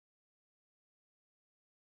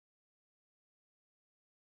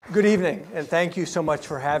Good evening, and thank you so much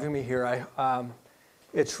for having me here.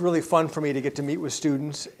 It's really fun for me to get to meet with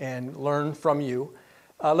students and learn from you.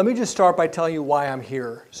 Let me just start by telling you why I'm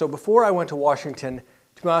here. So before I went to Washington,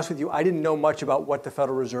 to be honest with you, I didn't know much about what the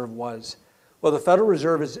Federal Reserve was. Well, the Federal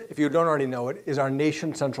Reserve is, if you don't already know it, is our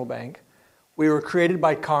nation's central bank. We were created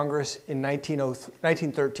by Congress in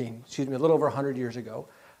 1913, a little over 100 years ago.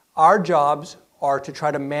 Our jobs are to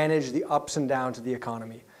try to manage the ups and downs of the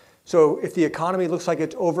economy. So if the economy looks like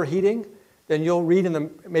it's overheating, then you'll read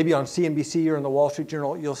maybe on CNBC or in the Wall Street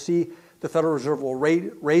Journal, you'll see the Federal Reserve will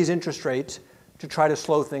raise interest rates to try to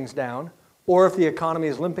slow things down. Or if the economy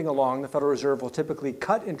is limping along, the Federal Reserve will typically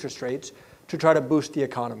cut interest rates to try to boost the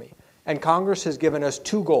economy. And Congress has given us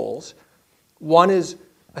two goals. One is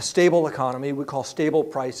a stable economy, we call stable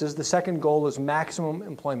prices. The second goal is maximum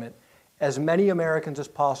employment. As many Americans as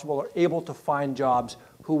possible are able to find jobs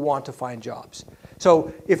who want to find jobs.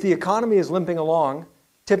 So if the economy is limping along,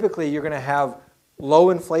 typically you're going to have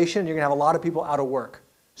low inflation, you're going to have a lot of people out of work.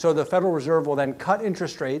 So the Federal Reserve will then cut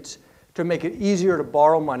interest rates to make it easier to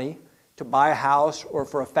borrow money, to buy a house, or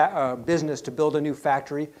for a business to build a new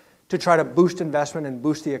factory, to try to boost investment and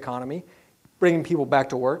boost the economy, bringing people back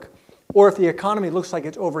to work. Or if the economy looks like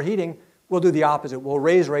it's overheating, we'll do the opposite. We'll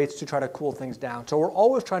raise rates to try to cool things down. So we're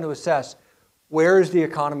always trying to assess, where is the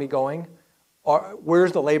economy going?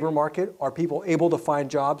 Where's the labor market? Are people able to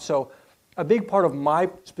find jobs? So a big part of my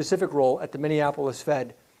specific role at the Minneapolis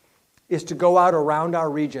Fed is to go out around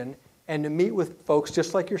our region and to meet with folks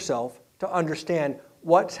just like yourself to understand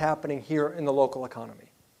what's happening here in the local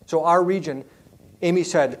economy. So our region, Amy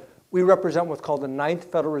said, we represent what's called the 9th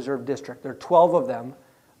Federal Reserve District. There are 12 of them.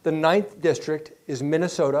 The 9th District is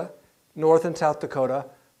Minnesota, North and South Dakota,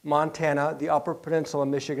 Montana, the Upper Peninsula,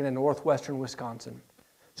 Michigan, and northwestern Wisconsin.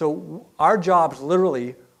 So our jobs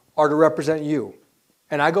literally are to represent you.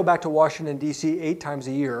 And I go back to Washington, D.C. 8 times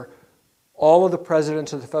a year. All of the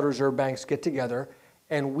presidents of the Federal Reserve banks get together,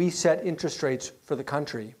 and we set interest rates for the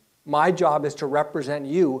country. My job is to represent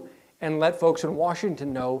you and let folks in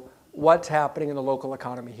Washington know what's happening in the local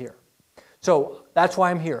economy here. So that's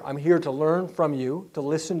why I'm here. I'm here to learn from you, to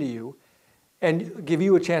listen to you, and give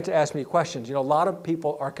you a chance to ask me questions. You know, a lot of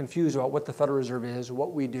people are confused about what the Federal Reserve is,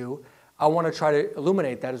 what we do. I want to try to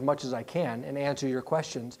illuminate that as much as I can and answer your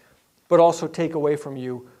questions, but also take away from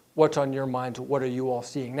you what's on your minds, what are you all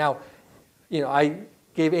seeing. Now, you know, I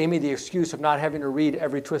gave Amy the excuse of not having to read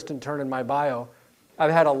every twist and turn in my bio.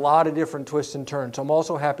 I've had a lot of different twists and turns, so I'm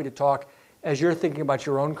also happy to talk as you're thinking about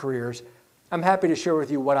your own careers. I'm happy to share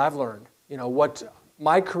with you what I've learned. You know,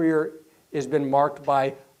 my career has been marked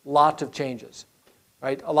by lots of changes,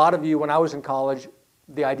 right? A lot of you, when I was in college,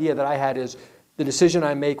 the idea that I had is the decision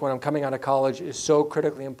I make when I'm coming out of college is so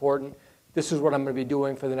critically important. This is what I'm going to be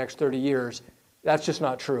doing for the next 30 years. That's just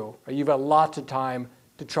not true. Right? You've got lots of time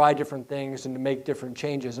to try different things and to make different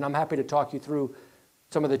changes. And I'm happy to talk you through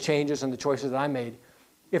some of the changes and the choices that I made,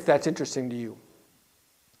 if that's interesting to you.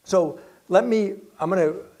 So that's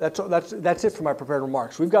it for my prepared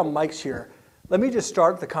remarks. We've got mics here. Let me just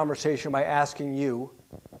start the conversation by asking you,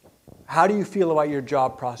 how do you feel about your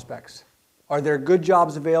job prospects? Are there good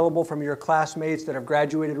jobs available from your classmates that have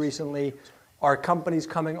graduated recently? Are companies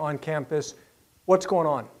coming on campus? What's going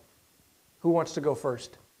on? Who wants to go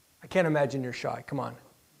first? I can't imagine you're shy. Come on.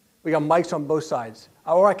 We got mics on both sides.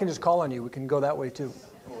 Or I can just call on you. We can go that way too.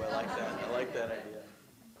 Oh, I like that. I like that idea.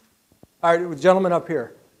 All right, gentlemen up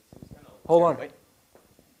here. Hold on.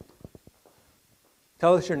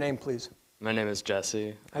 Tell us your name, please. My name is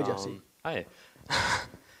Jesse. Hi, Jesse. Hi.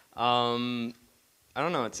 I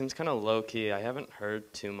don't know. It seems kind of low-key. I haven't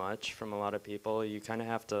heard too much from a lot of people. You kind of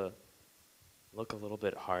have to look a little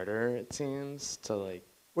bit harder, it seems, to like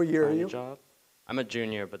what year find are you? a job. I'm a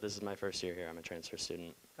junior, but this is my first year here. I'm a transfer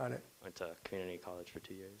student. Got it. Went to community college for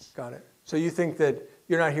 2 years. Got it. So you think that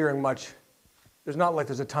you're not hearing much. There's not like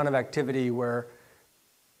there's a ton of activity where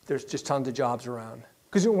there's just tons of jobs around.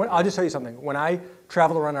 Because I'll just tell you something. When I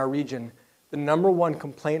travel around our region, the number one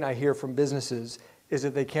complaint I hear from businesses is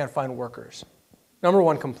that they can't find workers. Number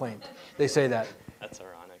one complaint. They say that. That's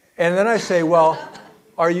ironic. And then I say, well,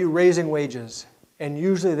 are you raising wages? And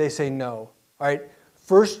usually they say no. All right.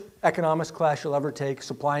 First economics class you'll ever take,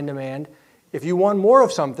 supply and demand. If you want more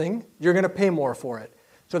of something, you're going to pay more for it.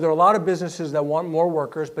 So there are a lot of businesses that want more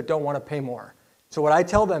workers but don't want to pay more. So what I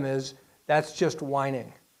tell them is, that's just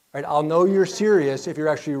whining. Right? I'll know you're serious if you're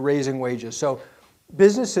actually raising wages. So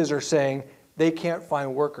businesses are saying they can't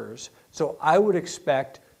find workers. So I would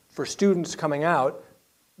expect for students coming out,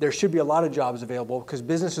 there should be a lot of jobs available because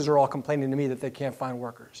businesses are all complaining to me that they can't find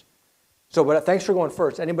workers. So but thanks for going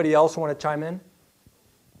first. Anybody else want to chime in?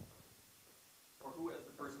 Or who has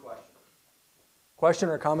the first question? Question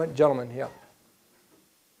or comment? Gentlemen, yeah.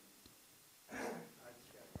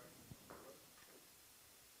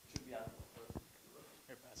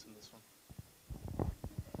 Here, pass him this one.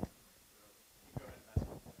 Go ahead, pass him.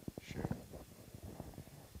 Sure.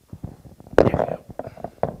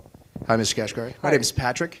 Hi, Mr. Kashkari. My Hi. name is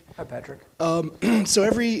Patrick. Hi, Patrick. So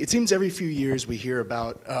it seems every few years we hear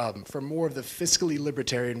about, from more of the fiscally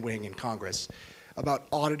libertarian wing in Congress, about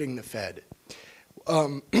auditing the Fed.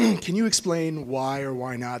 Can you explain why or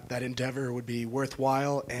why not that endeavor would be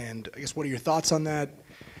worthwhile? And I guess what are your thoughts on that?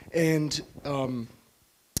 And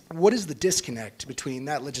what is the disconnect between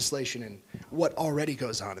that legislation and what already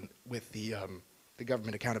goes on with the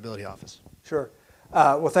Government Accountability Office? Sure.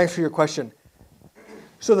 Well, thanks for your question.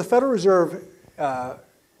 So the Federal Reserve,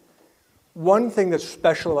 one thing that's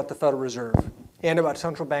special about the Federal Reserve and about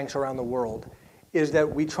central banks around the world is that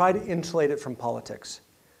we try to insulate it from politics.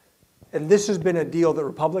 And this has been a deal that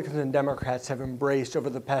Republicans and Democrats have embraced over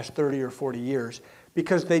the past 30 or 40 years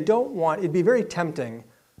because they don't want, it'd be very tempting,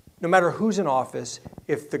 no matter who's in office,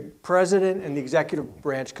 if the president and the executive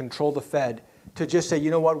branch control the Fed, to just say,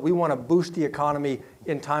 you know what, we want to boost the economy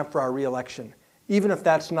in time for our reelection, even if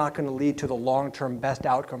that's not going to lead to the long-term best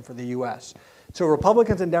outcome for the US. So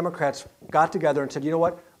Republicans and Democrats got together and said, you know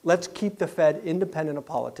what, let's keep the Fed independent of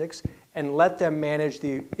politics and let them manage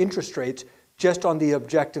the interest rates just on the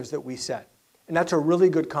objectives that we set. And that's a really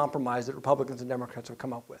good compromise that Republicans and Democrats have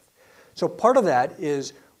come up with. So part of that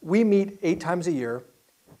is we meet 8 times a year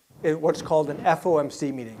in what's called an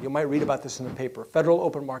FOMC meeting. You might read about this in the paper, Federal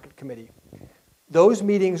Open Market Committee. Those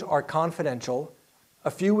meetings are confidential.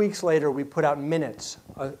 A few weeks later, we put out minutes,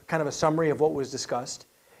 kind of a summary of what was discussed.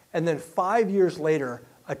 And then 5 years later,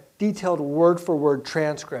 a detailed word-for-word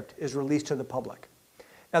transcript is released to the public.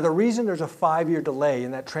 Now, the reason there's a 5-year delay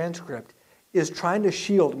in that transcript is trying to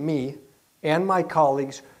shield me and my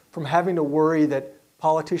colleagues from having to worry that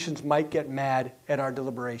politicians might get mad at our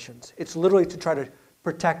deliberations. It's literally to try to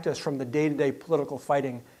protect us from the day-to-day political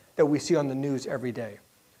fighting that we see on the news every day.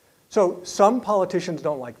 So some politicians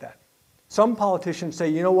don't like that. Some politicians say,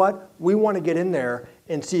 you know what, we want to get in there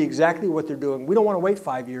and see exactly what they're doing. We don't want to wait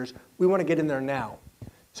 5 years. We want to get in there now.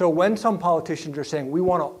 So when some politicians are saying we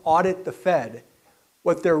want to audit the Fed,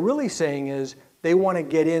 what they're really saying is they want to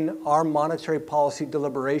get in our monetary policy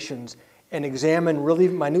deliberations and examine really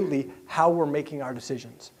minutely how we're making our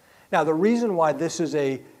decisions. Now, the reason why this is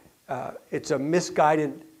it's a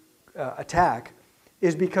misguided attack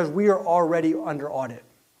is because we are already under audit.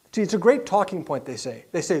 See, it's a great talking point, they say.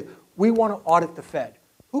 They say, we want to audit the Fed.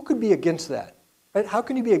 Who could be against that? Right? How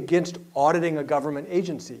can you be against auditing a government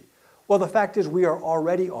agency? Well, the fact is we are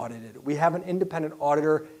already audited. We have an independent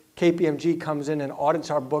auditor. KPMG comes in and audits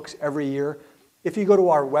our books every year. If you go to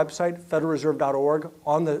our website, federalreserve.org,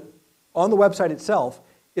 on the website itself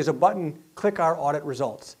is a button, click our audit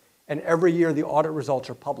results. And every year the audit results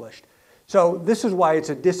are published. So this is why it's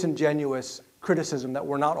a disingenuous criticism that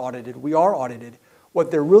we're not audited. We are audited. What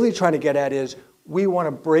they're really trying to get at is we want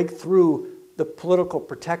to break through the political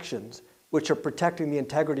protections which are protecting the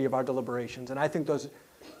integrity of our deliberations. And I think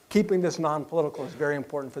keeping this non-political is very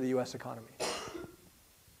important for the US economy.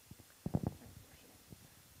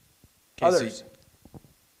 Others?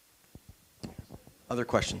 Other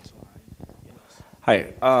questions?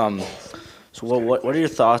 Hi. So what are your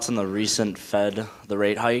thoughts on the recent Fed, the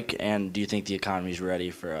rate hike, and do you think the economy is ready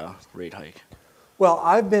for a rate hike? Well,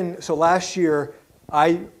 so last year,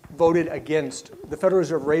 I voted against, the Federal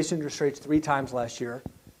Reserve raised interest rates 3 times last year,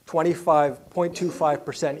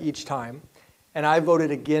 25.25% each time, and I voted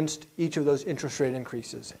against each of those interest rate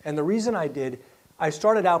increases. And the reason I did, I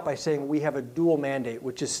started out by saying we have a dual mandate,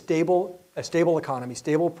 which is a stable economy,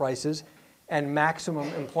 stable prices, and maximum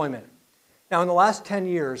employment. Now, in the last 10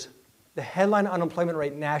 years, the headline unemployment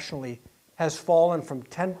rate nationally has fallen from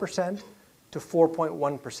 10% to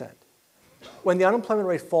 4.1%. When the unemployment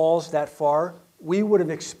rate falls that far, we would have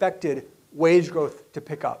expected wage growth to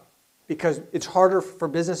pick up because it's harder for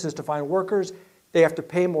businesses to find workers. They have to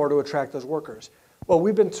pay more to attract those workers. Well,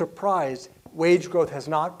 we've been surprised wage growth has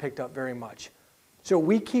not picked up very much. So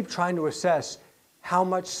we keep trying to assess how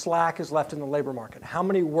much slack is left in the labor market, how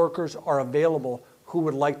many workers are available who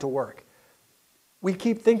would like to work. We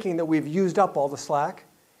keep thinking that we've used up all the slack,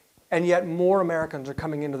 and yet more Americans are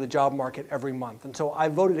coming into the job market every month. And so I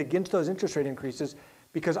voted against those interest rate increases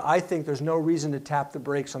because I think there's no reason to tap the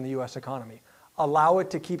brakes on the US economy. Allow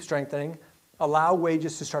it to keep strengthening, allow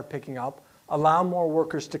wages to start picking up, allow more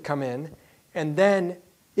workers to come in, and then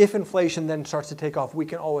if inflation then starts to take off, we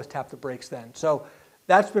can always tap the brakes then. So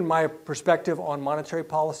that's been my perspective on monetary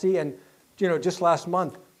policy. And just last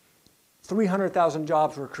month, 300,000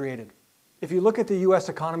 jobs were created. If you look at the US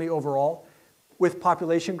economy overall, with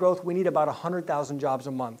population growth, we need about 100,000 jobs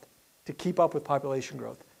a month to keep up with population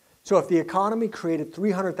growth. So if the economy created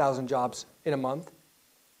 300,000 jobs in a month,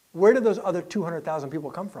 where did those other 200,000 people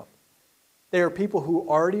come from? They are people who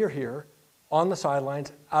already are here, on the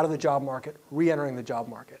sidelines, out of the job market, re-entering the job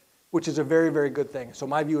market, which is a very, very good thing. So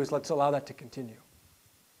my view is let's allow that to continue.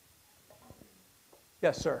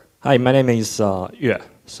 Yes, sir. Hi, my name is Yue.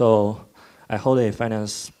 So I hold a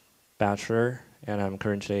finance bachelor, and I'm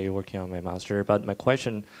currently working on my master. But my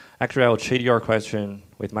question, actually, I will trade your question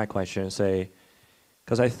with my question. Say,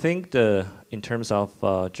 because I think in terms of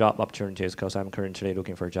job opportunities, because I'm currently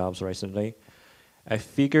looking for jobs recently, I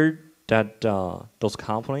figured that those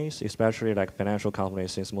companies, especially like financial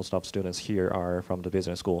companies, since most of students here are from the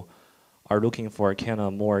business school, are looking for kind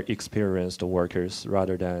of more experienced workers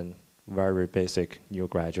rather than very basic new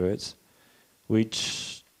graduates,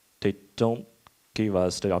 which they don't give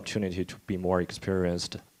us the opportunity to be more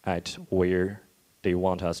experienced at where they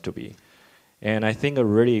want us to be. And I think a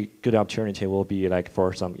really good opportunity will be like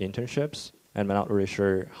for some internships. I'm not really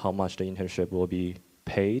sure how much the internship will be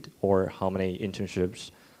paid or how many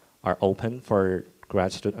internships are open for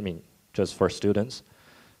just for students.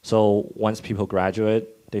 So once people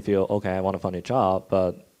graduate, they feel, okay, I want to find a job,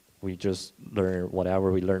 but we just learn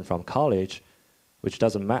whatever we learn from college, which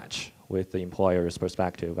doesn't match with the employer's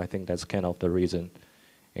perspective. I think that's kind of the reason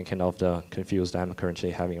and kind of the confused I'm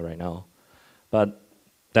currently having right now. But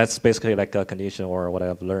that's basically like a condition or what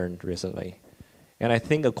I've learned recently. And I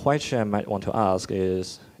think a question I might want to ask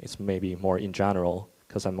is, it's maybe more in general,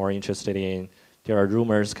 because I'm more interested in, there are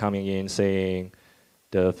rumors coming in saying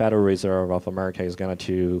the Federal Reserve of America is going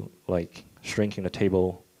to like shrinking the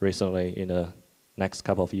table recently in the next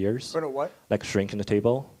couple of years. Going to what? Like shrinking the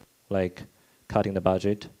table, like cutting the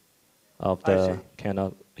budget of the kind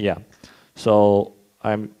of, yeah. So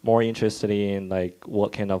I'm more interested in like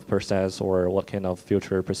what kind of process or what kind of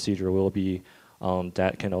future procedure will be on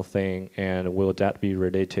that kind of thing, and will that be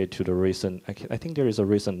related to the recent, I think there is a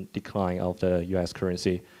recent decline of the US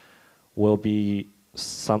currency, will be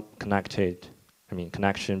some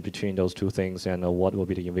connection between those two things, and what will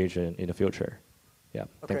be the vision in the future. Yeah, Okay.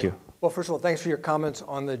 Thank you. Well, first of all, thanks for your comments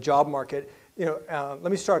on the job market. Let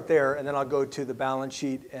me start there, and then I'll go to the balance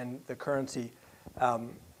sheet and the currency.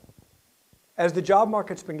 As the job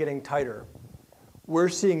market's been getting tighter, we're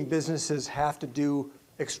seeing businesses have to do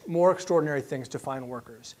more extraordinary things to find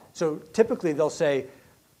workers. So typically they'll say,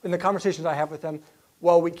 in the conversations I have with them,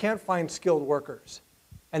 well, we can't find skilled workers.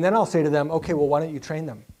 And then I'll say to them, okay, well, why don't you train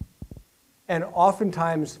them? And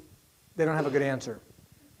oftentimes they don't have a good answer.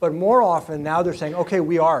 But more often now they're saying, okay,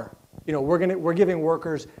 we are. We're giving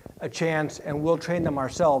workers a chance, and we'll train them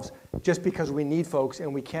ourselves just because we need folks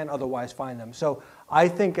and we can't otherwise find them. So I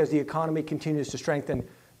think as the economy continues to strengthen,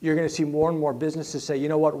 you're going to see more and more businesses say, you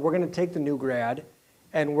know what, we're going to take the new grad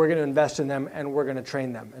and we're going to invest in them and we're going to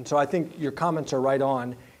train them. And so I think your comments are right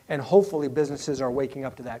on, and hopefully businesses are waking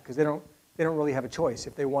up to that, because they don't really have a choice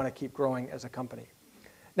if they want to keep growing as a company.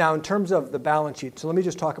 Now, in terms of the balance sheet, so let me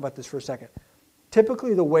just talk about this for a second.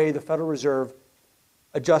 Typically, the way the Federal Reserve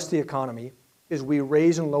adjusts the economy is we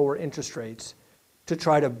raise and lower interest rates to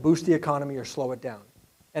try to boost the economy or slow it down.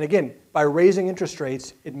 And again, by raising interest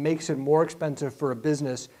rates, it makes it more expensive for a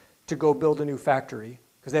business to go build a new factory,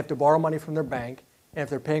 because they have to borrow money from their bank, and if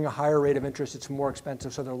they're paying a higher rate of interest, it's more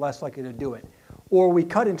expensive, so they're less likely to do it. Or we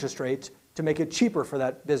cut interest rates to make it cheaper for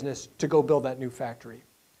that business to go build that new factory.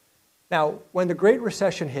 Now, when the Great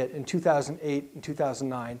Recession hit in 2008 and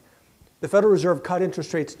 2009, the Federal Reserve cut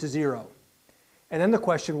interest rates to zero. And then the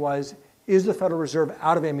question was, is the Federal Reserve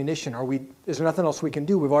out of ammunition? Is there nothing else we can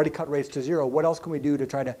do? We've already cut rates to zero. What else can we do to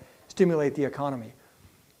try to stimulate the economy?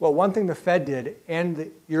 Well, one thing the Fed did, and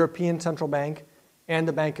the European Central Bank, and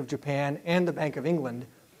the Bank of Japan, and the Bank of England,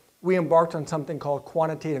 we embarked on something called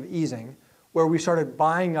quantitative easing, where we started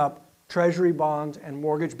buying up treasury bonds and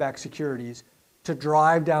mortgage-backed securities to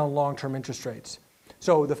drive down long-term interest rates.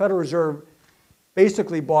 So the Federal Reserve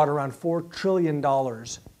basically bought around $4 trillion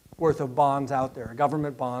worth of bonds out there,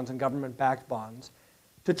 government bonds and government-backed bonds,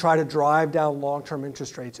 to try to drive down long-term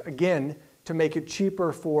interest rates, again, to make it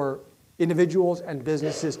cheaper for individuals and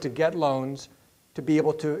businesses to get loans, to be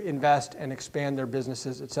able to invest and expand their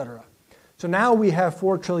businesses, et cetera. So now we have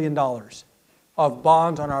 $4 trillion of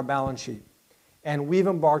bonds on our balance sheet, and we've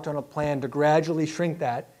embarked on a plan to gradually shrink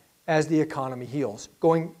that as the economy heals,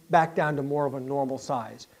 going back down to more of a normal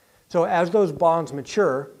size. So as those bonds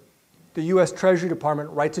mature, the U.S. Treasury Department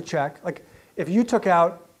writes a check. Like if you took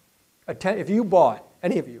out any of you bought a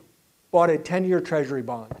 10-year Treasury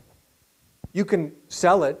bond, you can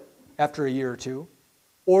sell it after a year or two,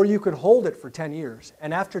 or you could hold it for 10 years.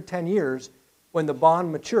 And after 10 years, when the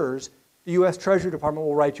bond matures, the U.S. Treasury Department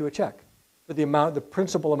will write you a check for the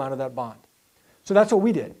principal amount of that bond. So that's what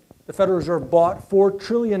we did. The Federal Reserve bought $4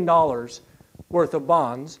 trillion worth of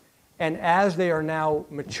bonds, and as they are now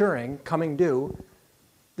maturing, coming due,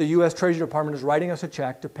 the U.S. Treasury Department is writing us a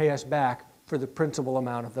check to pay us back for the principal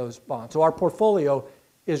amount of those bonds. So our portfolio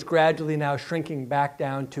is gradually now shrinking back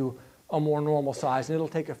down to a more normal size, and it'll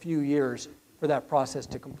take a few years for that process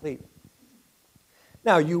to complete.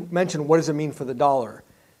 Now, you mentioned what does it mean for the dollar.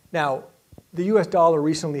 Now, the U.S. dollar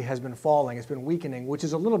recently has been falling, it's been weakening, which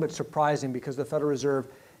is a little bit surprising because the Federal Reserve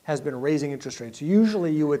has been raising interest rates.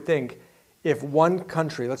 Usually you would think if one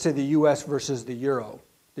country, let's say the U.S. versus the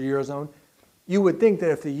Eurozone, you would think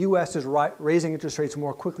that if the U.S. is raising interest rates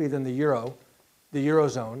more quickly than the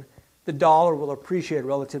Eurozone, the dollar will appreciate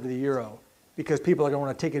relative to the euro because people are going to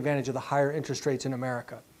want to take advantage of the higher interest rates in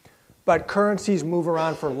America. But currencies move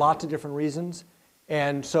around for lots of different reasons,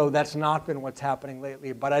 and so that's not been what's happening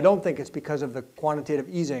lately. But I don't think it's because of the quantitative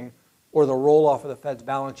easing or the roll-off of the Fed's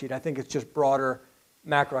balance sheet. I think it's just broader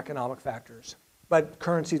macroeconomic factors. But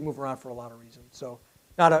currencies move around for a lot of reasons. So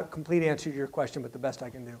not a complete answer to your question, but the best I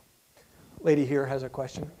can do. Lady here has a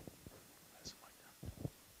question.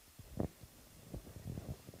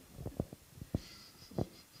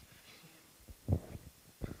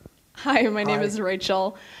 Hi, my name is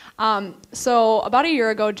Rachel. So about a year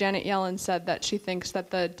ago, Janet Yellen said that she thinks that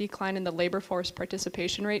the decline in the labor force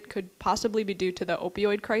participation rate could possibly be due to the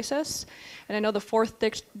opioid crisis. And I know the 4th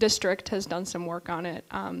District has done some work on it,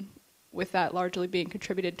 with that largely being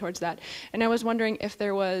contributed towards that. And I was wondering if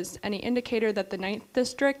there was any indicator that the 9th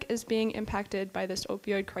District is being impacted by this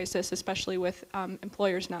opioid crisis, especially with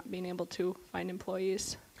employers not being able to find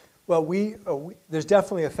employees. Well, there's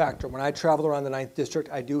definitely a factor. When I travel around the 9th District,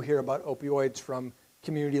 I do hear about opioids from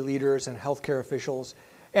community leaders and healthcare officials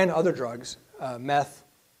and other drugs, meth,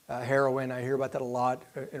 heroin. I hear about that a lot,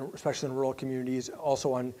 especially in rural communities.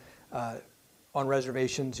 Also on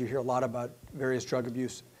reservations, you hear a lot about various drug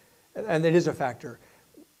abuse. And it is a factor.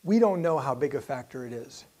 We don't know how big a factor it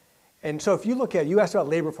is. And so if you look at, you asked about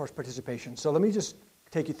labor force participation. So let me just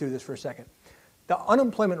take you through this for a second. The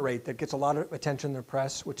unemployment rate that gets a lot of attention in the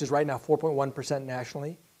press, which is right now 4.1%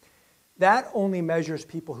 nationally, that only measures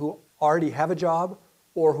people who already have a job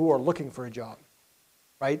or who are looking for a job,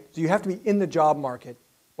 right? So you have to be in the job market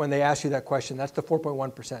when they ask you that question. That's the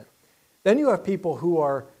 4.1%. Then you have people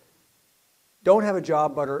who don't have a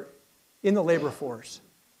job but are in the labor force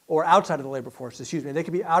or outside of the labor force, excuse me. They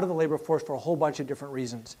could be out of the labor force for a whole bunch of different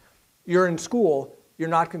reasons. You're in school, you're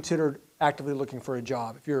not considered actively looking for a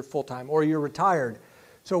job if you're full-time, or you're retired.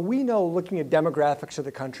 So we know, looking at demographics of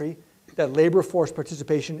the country, that labor force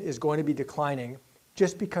participation is going to be declining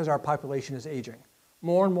just because our population is aging.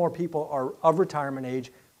 More and more people are of retirement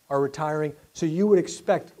age, are retiring, so you would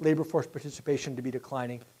expect labor force participation to be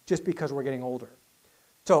declining just because we're getting older.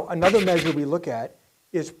 So another measure we look at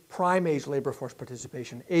is prime age labor force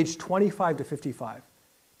participation, age 25 to 55.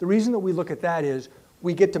 The reason that we look at that is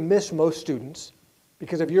we get to miss most students,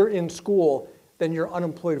 because if you're in school, then you're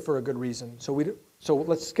unemployed for a good reason. So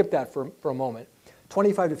let's skip that for a moment.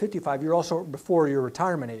 25 to 55, you're also before your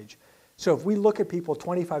retirement age. So if we look at people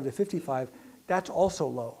 25 to 55, that's also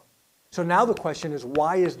low. So now the question is,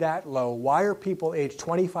 why is that low? Why are people aged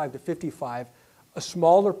 25 to 55, a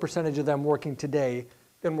smaller percentage of them working today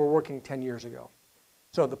than were working 10 years ago?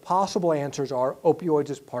 So the possible answers are opioids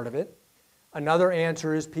is part of it. Another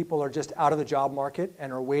answer is people are just out of the job market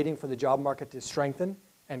and are waiting for the job market to strengthen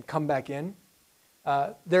and come back in.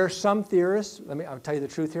 There are some theorists, I'll tell you the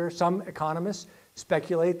truth here, some economists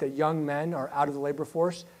speculate that young men are out of the labor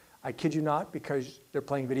force. I kid you not, because they're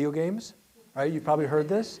playing video games, right? You've probably heard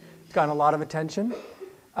this. It's gotten a lot of attention.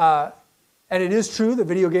 And it is true that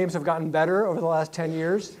video games have gotten better over the last 10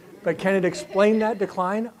 years, but can it explain that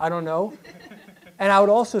decline? I don't know. And I would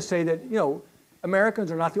also say that,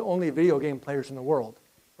 Americans are not the only video game players in the world,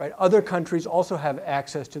 right? Other countries also have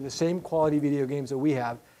access to the same quality video games that we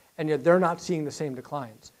have, and yet they're not seeing the same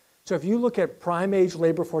declines. So if you look at prime age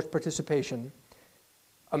labor force participation,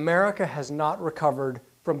 America has not recovered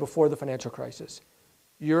from before the financial crisis.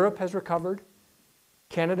 Europe has recovered,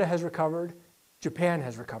 Canada has recovered, Japan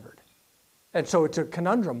has recovered. And so it's a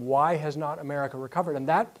conundrum. Why has not America recovered? And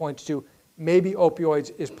that points to maybe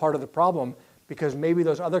opioids is part of the problem, because maybe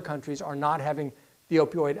those other countries are not having the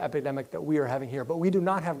opioid epidemic that we are having here. But we do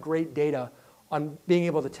not have great data on being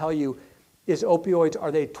able to tell you, is opioids,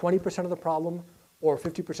 are they 20% of the problem or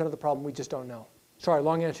 50% of the problem? We just don't know. Sorry,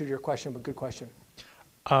 long answer to your question, but good question.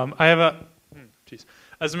 I have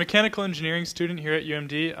as a mechanical engineering student here at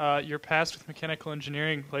UMD, your past with mechanical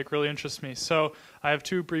engineering really interests me. So I have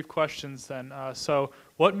two brief questions then. So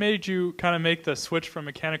what made you kind of make the switch from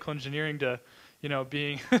mechanical engineering to,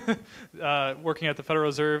 being working at the Federal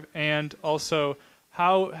Reserve, and also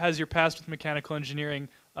how has your past with mechanical engineering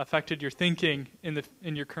affected your thinking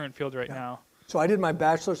in your current field right now? So I did my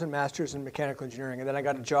bachelor's and master's in mechanical engineering, and then I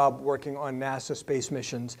got a job working on NASA space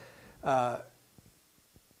missions, and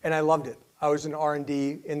I loved it. I was in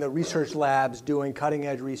R&D in the research labs doing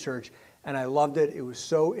cutting-edge research, and I loved it. It was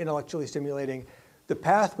so intellectually stimulating. The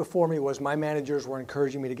path before me was my managers were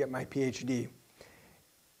encouraging me to get my PhD,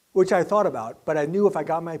 which I thought about, but I knew if I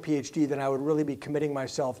got my PhD, then I would really be committing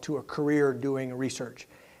myself to a career doing research,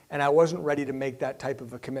 and I wasn't ready to make that type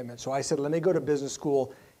of a commitment. So I said, let me go to business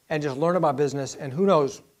school and just learn about business, and who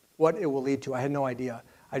knows what it will lead to. I had no idea.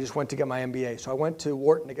 I just went to get my MBA. So I went to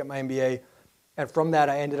Wharton to get my MBA, and from that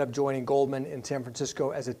I ended up joining Goldman in San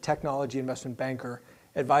Francisco as a technology investment banker,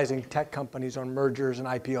 advising tech companies on mergers and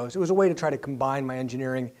IPOs. It was a way to try to combine my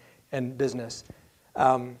engineering and business.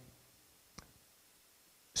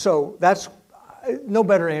 So that's no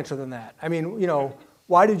better answer than that. I mean,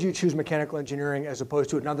 why did you choose mechanical engineering as opposed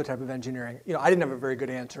to another type of engineering? I didn't have a very good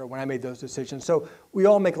answer when I made those decisions. So we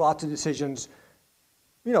all make lots of decisions,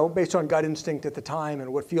 based on gut instinct at the time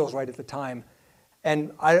and what feels right at the time.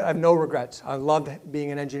 And I have no regrets. I loved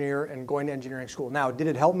being an engineer and going to engineering school. Now, did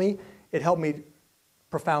it help me? It helped me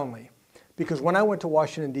profoundly. Because when I went to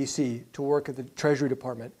Washington, D.C. to work at the Treasury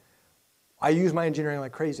Department, I used my engineering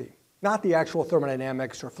like crazy. Not the actual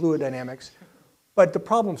thermodynamics or fluid dynamics, but the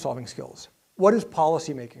problem-solving skills. What is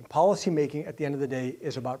policy making? Policy making, at the end of the day,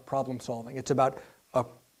 is about problem solving. It's about a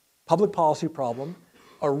public policy problem,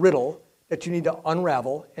 a riddle that you need to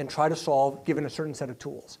unravel and try to solve given a certain set of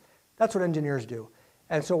tools. That's what engineers do.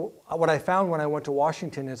 And so what I found when I went to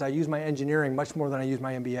Washington is I used my engineering much more than I used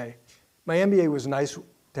my MBA. My MBA was nice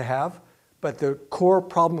to have, but the core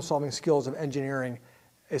problem-solving skills of engineering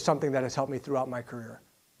is something that has helped me throughout my career,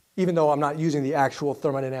 even though I'm not using the actual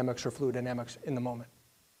thermodynamics or fluid dynamics in the moment.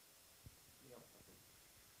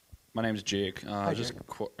 My name's Jake. Hi, Just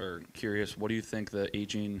Jake. curious, what do you think the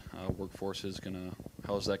aging workforce is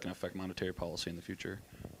how is that going to affect monetary policy in the future?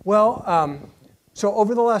 Well, so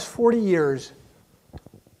over the last 40 years,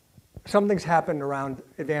 something's happened around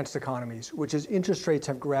advanced economies, which is interest rates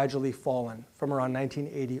have gradually fallen from around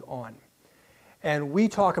 1980 on. And we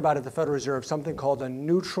talk about at the Federal Reserve something called a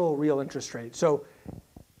neutral real interest rate. So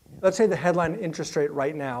let's say the headline interest rate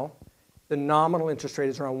right now, the nominal interest rate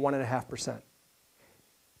is around 1.5%.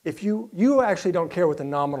 If you actually don't care what the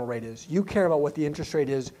nominal rate is, you care about what the interest rate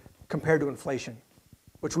is compared to inflation,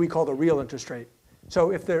 which we call the real interest rate.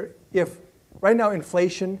 So if right now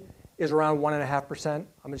inflation is around 1.5%, I'm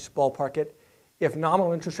going to just ballpark it. If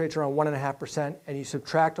nominal interest rates are around 1.5% and you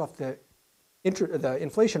subtract off the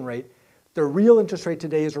inflation rate, the real interest rate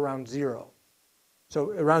today is around 0. So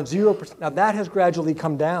around 0%. Now that has gradually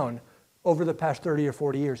come down over the past 30 or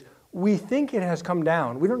 40 years. We think it has come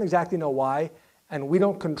down. We don't exactly know why, and we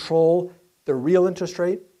don't control the real interest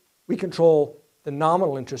rate. We control the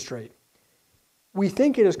nominal interest rate. We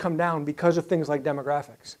think it has come down because of things like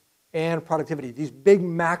demographics and productivity, these big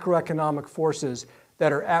macroeconomic forces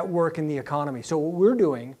that are at work in the economy. So what we're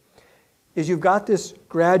doing is you've got this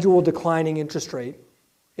gradual declining interest rate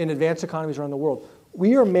in advanced economies around the world.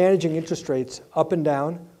 We are managing interest rates up and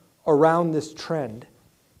down around this trend,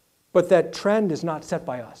 but that trend is not set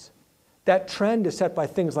by us. That trend is set by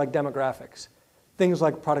things like demographics, things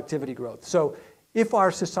like productivity growth. So if our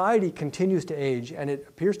society continues to age, and it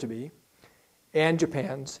appears to be, and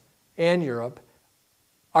Japan's, and Europe,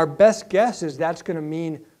 our best guess is that's going to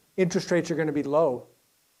mean interest rates are going to be low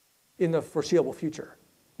in the foreseeable future.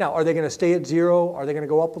 Now, are they going to stay at 0? Are they going to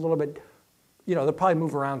go up a little bit? They'll probably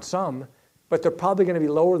move around some, but they're probably going to be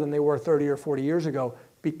lower than they were 30 or 40 years ago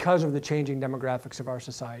because of the changing demographics of our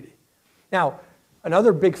society. Now,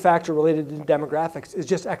 another big factor related to demographics is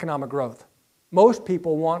just economic growth. Most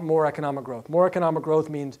people want more economic growth. More economic growth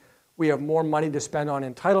means we have more money to spend on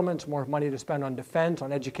entitlements, more money to spend on defense,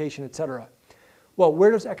 on education, et cetera. Well,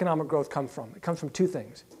 where does economic growth come from? It comes from two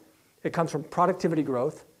things. It comes from productivity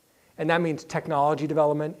growth, and that means technology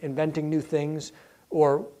development, inventing new things,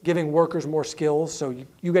 or giving workers more skills. So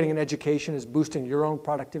you getting an education is boosting your own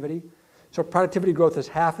productivity. So productivity growth is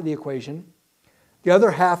half of the equation. The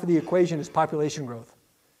other half of the equation is population growth.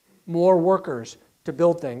 More workers to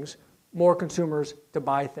build things, more consumers to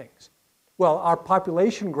buy things. Well, our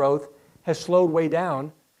population growth has slowed way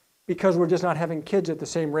down because we're just not having kids at the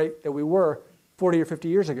same rate that we were 40 or 50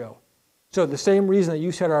 years ago. So the same reason that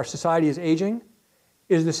you said our society is aging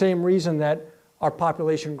is the same reason that our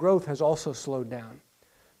population growth has also slowed down.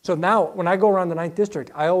 So now, when I go around the 9th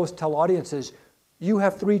District, I always tell audiences, you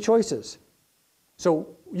have 3 choices.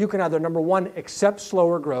 So you can either, number 1, accept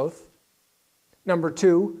slower growth. Number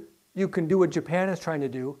 2, you can do what Japan is trying to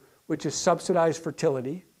do, which is subsidize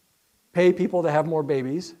fertility, pay people to have more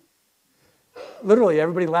babies. Literally,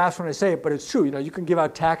 everybody laughs when I say it, but it's true. You can give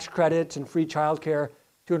out tax credits and free childcare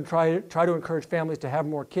to try to encourage families to have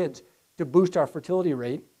more kids to boost our fertility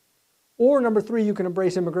rate. Or number 3, you can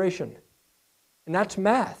embrace immigration. And that's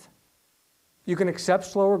math. You can accept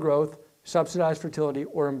slower growth, subsidize fertility,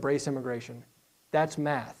 or embrace immigration. That's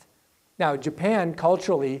math. Now, Japan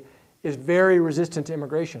culturally is very resistant to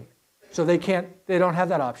immigration. So they don't have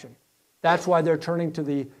that option. That's why they're turning to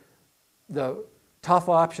the tough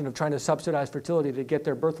option of trying to subsidize fertility to get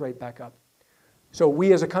their birth rate back up. So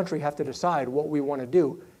we as a country have to decide what we want to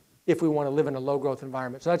do if we want to live in a low growth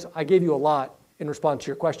environment. So I gave you a lot in response to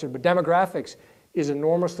your question, but demographics is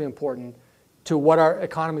enormously important to what our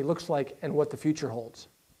economy looks like and what the future holds.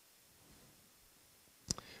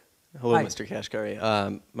 Hello, Hi. Mr.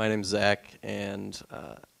 Kashkari. My name's Zach, and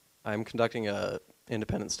I'm conducting an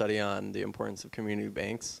independent study on the importance of community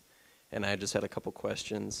banks, and I just had a couple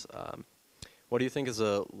questions. What do you think is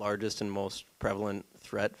the largest and most prevalent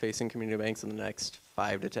threat facing community banks in the next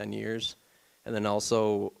 5 to 10 years? And then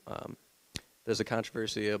also, there's a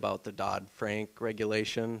controversy about the Dodd-Frank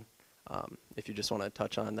regulation. If you just want to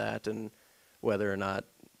touch on that and whether or not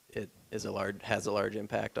it has a large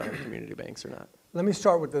impact on community banks or not. Let me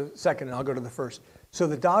start with the second, and I'll go to the first. So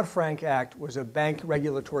the Dodd-Frank Act was a bank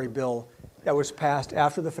regulatory bill that was passed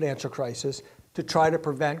after the financial crisis to try to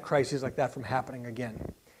prevent crises like that from happening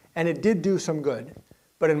again. And it did do some good,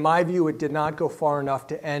 but in my view, it did not go far enough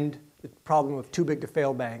to end the problem of too big to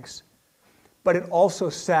fail banks. But it also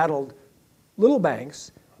saddled little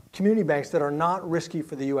banks, community banks that are not risky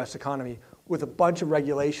for the US economy, with a bunch of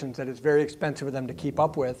regulations that it's very expensive for them to keep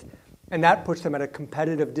up with. And that puts them at a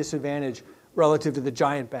competitive disadvantage relative to the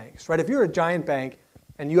giant banks, right? If you're a giant bank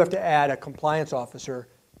and you have to add a compliance officer,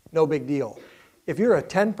 no big deal. If you're a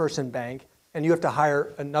 10-person bank and you have to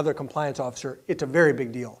hire another compliance officer, it's a very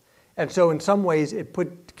big deal. And so in some ways, it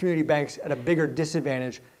put community banks at a bigger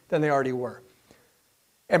disadvantage than they already were.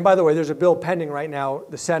 And by the way, there's a bill pending right now.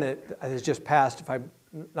 The Senate has just passed, if I'm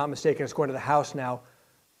not mistaken, it's going to the House now,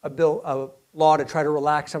 a law to try to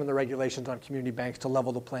relax some of the regulations on community banks to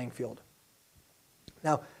level the playing field.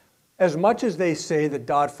 Now, as much as they say that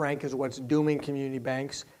Dodd-Frank is what's dooming community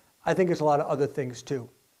banks, I think it's a lot of other things too.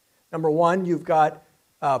 Number one, you've got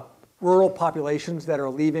rural populations that are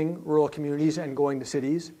leaving rural communities and going to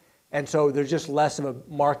cities. And so there's just less of a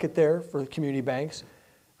market there for community banks.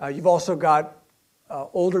 You've also got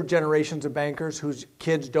older generations of bankers whose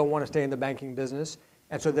kids don't want to stay in the banking business.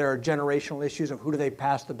 And so there are generational issues of who do they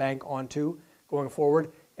pass the bank on to going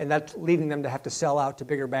forward. And that's leading them to have to sell out to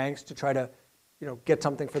bigger banks to try to get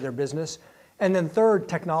something for their business. And then third,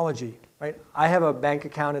 technology, right? I have a bank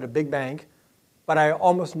account at a big bank, but I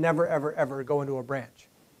almost never, ever, ever go into a branch.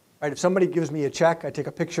 Right? If somebody gives me a check, I take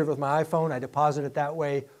a picture of it with my iPhone, I deposit it that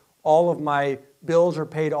way. All of my bills are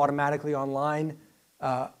paid automatically online.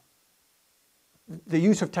 The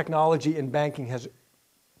use of technology in banking has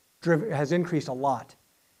increased a lot.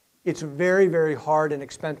 It's very, very hard and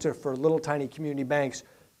expensive for little tiny community banks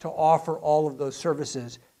to offer all of those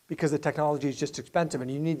services because the technology is just expensive,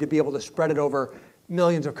 and you need to be able to spread it over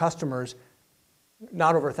millions of customers,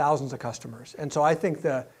 not over thousands of customers. And so I think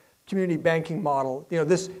the community banking model,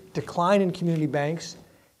 this decline in community banks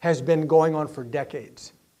has been going on for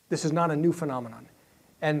decades. This is not a new phenomenon.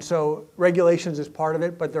 And so regulations is part of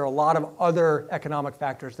it, but there are a lot of other economic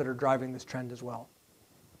factors that are driving this trend as well.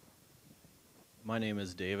 My name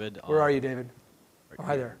is David. Where are you, David? Right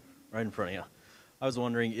Hi there. Right in front of you. I was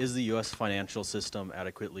wondering, is the U.S. financial system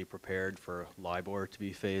adequately prepared for LIBOR to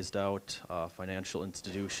be phased out? Financial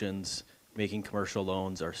institutions making commercial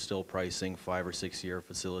loans are still pricing 5 or 6 year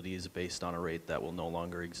facilities based on a rate that will no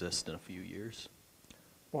longer exist in a few years.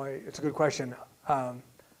 Well, it's a good question.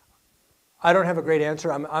 I don't have a great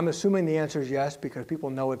answer. I'm assuming the answer is yes because people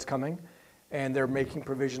know it's coming and they're making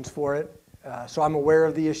provisions for it. So I'm aware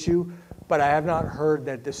of the issue, but I have not heard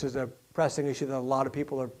that this is a pressing issue that a lot of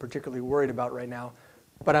people are particularly worried about right now.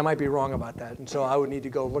 But I might be wrong about that. And so I would need to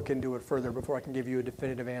go look into it further before I can give you a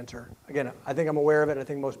definitive answer. Again, I think I'm aware of it. I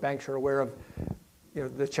think most banks are aware of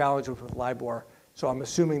the challenge with LIBOR. So I'm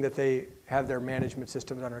assuming that they have their management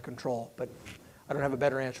systems under control. But I don't have a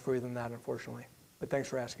better answer for you than that, unfortunately. But thanks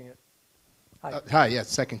for asking it. Hi. Hi, yeah,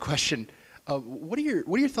 second question. What are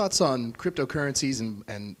your thoughts on cryptocurrencies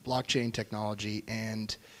and blockchain technology,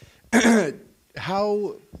 and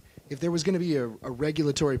how, if there was going to be a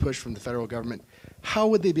regulatory push from the federal government, how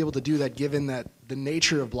would they be able to do that given that the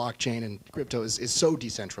nature of blockchain and crypto is so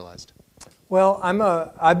decentralized? Well,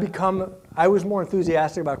 I was more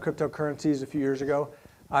enthusiastic about cryptocurrencies a few years ago.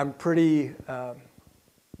 I'm pretty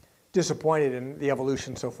disappointed in the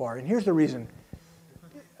evolution so far. And here's the reason.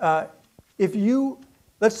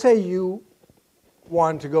 Let's say you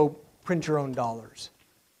want to go print your own dollars.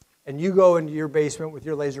 And you go into your basement with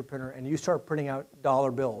your laser printer and you start printing out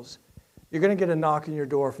dollar bills. You're going to get a knock on your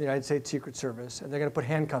door from the United States Secret Service, and they're going to put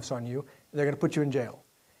handcuffs on you, and they're going to put you in jail.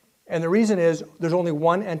 And the reason is there's only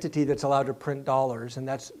one entity that's allowed to print dollars, and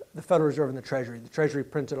that's the Federal Reserve and the Treasury. The Treasury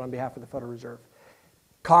prints it on behalf of the Federal Reserve.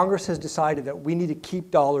 Congress has decided that we need to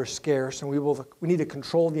keep dollars scarce, and we need to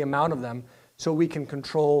control the amount of them so we can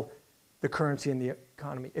control the currency and the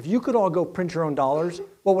economy. If you could all go print your own dollars,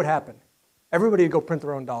 what would happen? Everybody would go print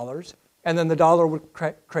their own dollars, and then the dollar would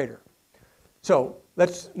crater. So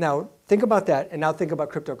let's now think about that, and now think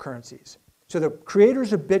about cryptocurrencies. So the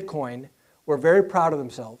creators of Bitcoin were very proud of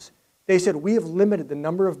themselves. They said, we have limited the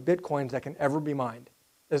number of Bitcoins that can ever be mined.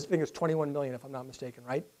 I think it's 21 million, if I'm not mistaken,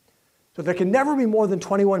 right? So there can never be more than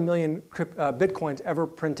 21 million Bitcoins ever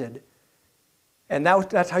printed. And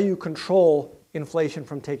that's how you control inflation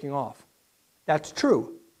from taking off. That's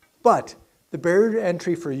true. But the barrier to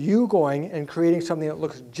entry for you going and creating something that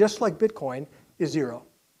looks just like Bitcoin is zero.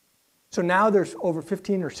 So now there's over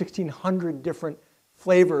 1,500 or 1,600 different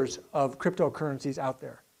flavors of cryptocurrencies out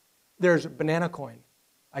there. There's banana coin.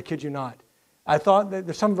 I kid you not. I thought that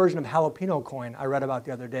there's some version of jalapeno coin I read about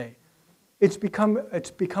the other day. It's become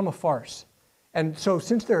a farce. And so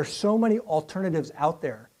since there are so many alternatives out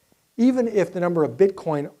there, even if the number of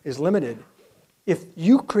Bitcoin is limited, if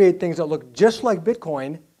you create things that look just like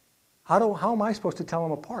Bitcoin, how am I supposed to tell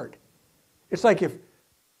them apart? It's like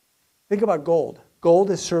think about gold. Gold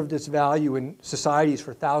has served its value in societies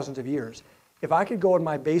for thousands of years. If I could go in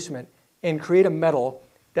my basement and create a metal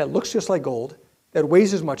that looks just like gold, that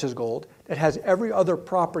weighs as much as gold, that has every other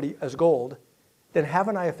property as gold, then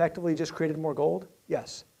haven't I effectively just created more gold?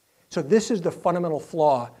 Yes. So this is the fundamental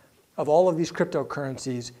flaw of all of these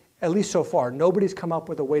cryptocurrencies, at least so far. Nobody's come up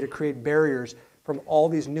with a way to create barriers from all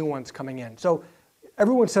these new ones coming in. So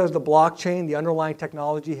everyone says the blockchain, the underlying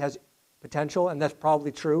technology has potential, and that's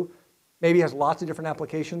probably true. Maybe it has lots of different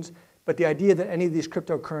applications, but the idea that any of these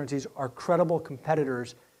cryptocurrencies are credible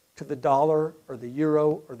competitors to the dollar or the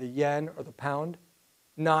euro or the yen or the pound,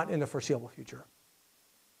 not in the foreseeable future.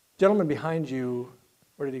 Gentleman behind you,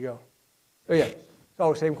 where did he go? Oh yeah,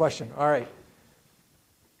 oh, same question, all right.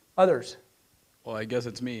 Others? Well, I guess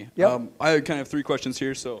it's me. Yep. I kind of have three questions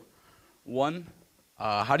here. So, one,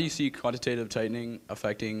 how do you see quantitative tightening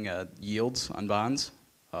affecting yields on bonds?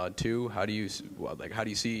 Two, how do you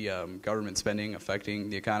see government spending affecting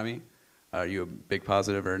the economy? Are you a big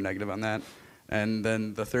positive or negative on that? And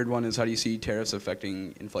then the third one is, how do you see tariffs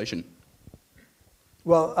affecting inflation?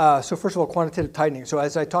 Well, so first of all, quantitative tightening. So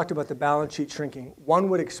as I talked about the balance sheet shrinking, one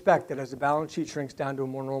would expect that as the balance sheet shrinks down to a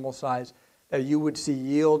more normal size, that you would see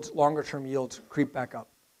yields, longer term yields, creep back up.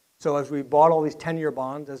 So as we bought all these 10-year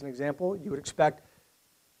bonds, as an example, you would expect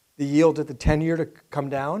the yields at the 10-year to come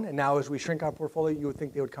down, and now as we shrink our portfolio, you would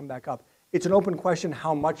think they would come back up. It's an open question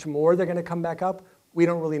how much more they're going to come back up. We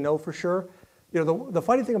don't really know for sure. You know, the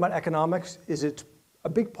funny thing about economics is a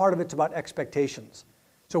big part of it's about expectations.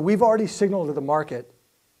 So we've already signaled to the market,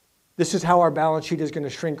 this is how our balance sheet is going to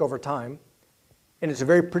shrink over time, and it's a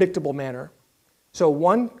very predictable manner. So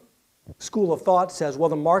one school of thought says, well,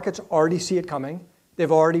 the markets already see it coming.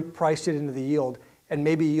 They've already priced it into the yield, and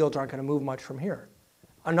maybe yields aren't going to move much from here.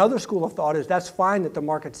 Another school of thought is that's fine that the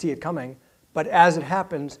markets see it coming, but as it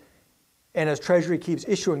happens, and as Treasury keeps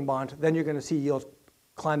issuing bonds, then you're going to see yields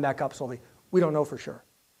climb back up slowly. We don't know for sure.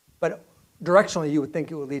 But directionally, you would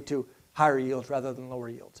think it would lead to higher yields rather than lower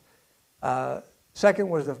yields. Second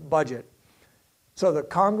was the budget. So the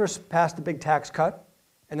Congress passed a big tax cut,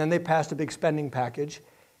 and then they passed a big spending package.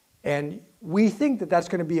 And we think that that's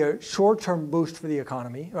going to be a short-term boost for the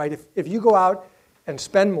economy, right? If you go out and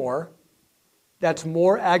spend more, that's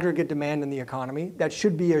more aggregate demand in the economy. That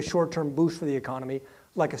should be a short-term boost for the economy,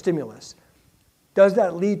 like a stimulus. Does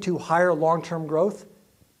that lead to higher long-term growth?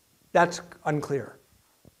 That's unclear,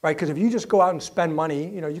 right? Because if you just go out and spend money,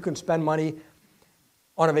 you know, you can spend money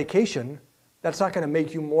on a vacation. That's not going to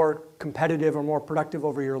make you more competitive or more productive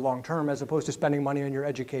over your long term as opposed to spending money on your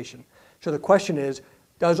education. So the question is,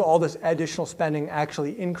 does all this additional spending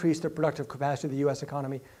actually increase the productive capacity of the U.S.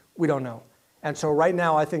 economy? We don't know. And so right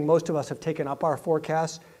now, I think most of us have taken up our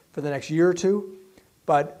forecasts for the next year or two,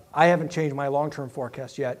 but I haven't changed my long-term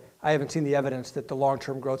forecast yet. I haven't seen the evidence that the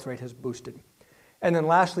long-term growth rate has boosted. And then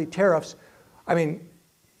lastly, tariffs. I mean,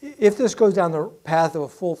 if this goes down the path of a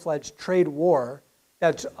full-fledged trade war,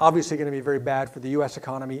 That's obviously going to be very bad for the US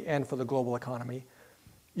economy and for the global economy.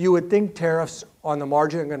 You would think tariffs on the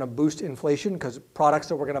margin are going to boost inflation because products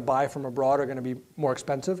that we're going to buy from abroad are going to be more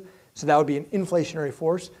expensive. So that would be an inflationary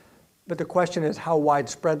force. But the question is how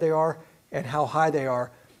widespread they are and how high they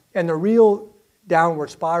are. And the real downward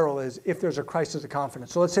spiral is if there's a crisis of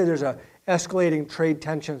confidence. So let's say there's a escalating trade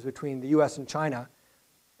tensions between the US and China,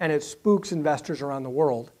 and it spooks investors around the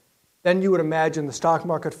world. Then you would imagine the stock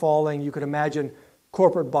market falling. You could imagine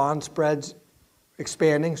corporate bond spreads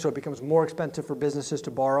expanding, so it becomes more expensive for businesses to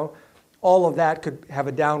borrow. All of that could have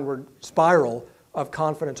a downward spiral of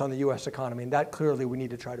confidence on the US economy, and that clearly we need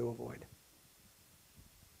to try to avoid.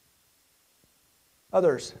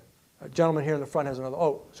 Others? A gentleman here in the front has another.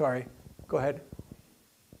 Oh, sorry. Go ahead.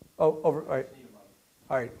 Oh, over. All right.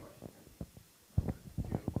 All right. Do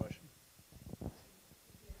you have a question?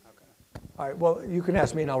 Okay. All right. Well, you can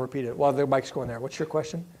ask me and I'll repeat it while the mic's going there. What's your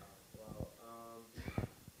question?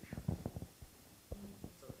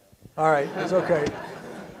 All right. It's okay.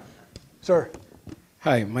 Sir.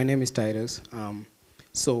 Hi, my name is Titus.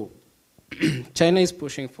 So China is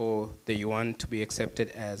pushing for the yuan to be accepted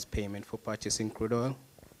as payment for purchasing crude oil.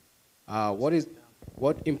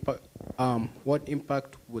 What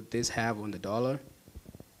impact would this have on the dollar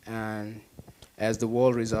and as the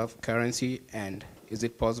world reserve currency? And is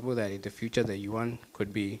it possible that in the future the yuan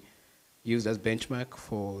could be used as benchmark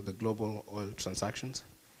for the global oil transactions?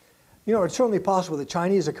 You know, it's certainly possible. The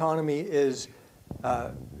Chinese economy is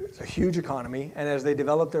a huge economy, and as they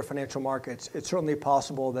develop their financial markets, it's certainly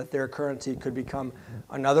possible that their currency could become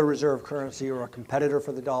another reserve currency or a competitor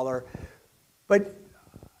for the dollar. But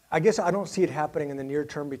I guess I don't see it happening in the near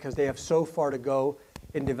term because they have so far to go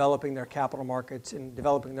in developing their capital markets, in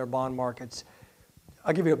developing their bond markets.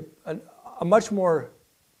 I'll give you a much more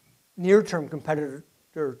near-term competitor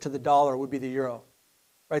to the dollar would be the euro.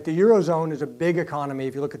 Right? The Eurozone is a big economy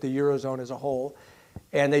if you look at the Eurozone as a whole,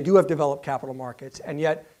 and they do have developed capital markets, and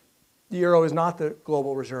yet the euro is not the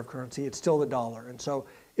global reserve currency, it's still the dollar. And so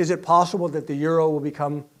is it possible that the euro will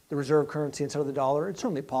become the reserve currency instead of the dollar? It's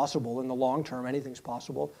certainly possible in the long term, anything's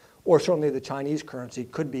possible, or certainly the Chinese currency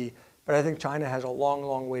could be, but I think China has a long,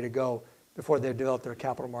 long way to go before they've developed their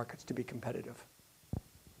capital markets to be competitive.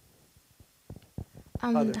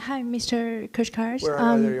 Hi, Mr. Kashkari.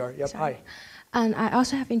 There you are. Yep, sorry. hi. And I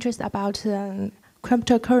also have interest about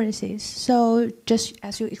cryptocurrencies. So just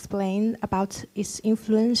as you explained about its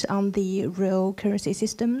influence on the real currency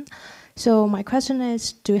system. So my question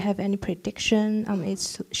is, do you have any prediction on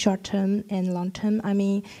its short-term and long-term? I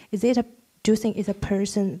mean, do you think it's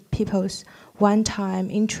people's one-time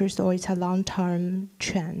interest or it's a long-term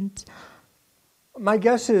trend? My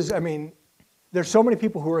guess is, I mean, there's so many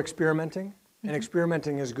people who are experimenting. And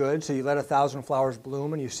experimenting is good, so you let 1,000 flowers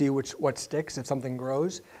bloom and you see what sticks if something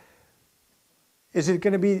grows. Is it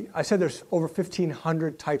going to be, I said there's over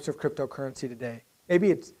 1,500 types of cryptocurrency today.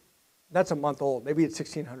 Maybe that's a month old, maybe it's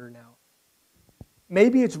 1,600 now.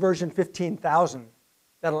 Maybe it's version 15,000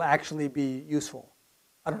 that'll actually be useful.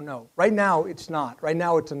 I don't know. Right now it's not. Right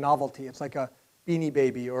now it's a novelty. It's like a Beanie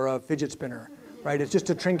Baby or a fidget spinner, right? It's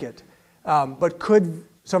just a trinket. But could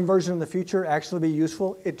some version in the future actually be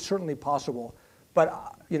useful? It's certainly possible.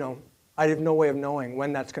 But, you know, I have no way of knowing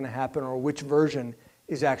when that's going to happen or which version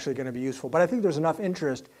is actually going to be useful. But I think there's enough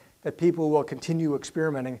interest that people will continue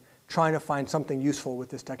experimenting, trying to find something useful with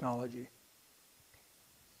this technology.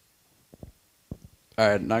 All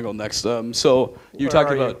right, and I go next. So you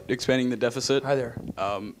talked about expanding the deficit. Hi there.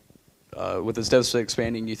 With this deficit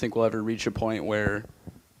expanding, do you think we'll ever reach a point where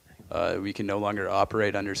we can no longer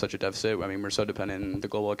operate under such a deficit? I mean, we're so dependent on the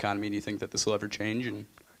global economy. Do you think that this will ever change? And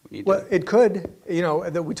we need well, it could. You know,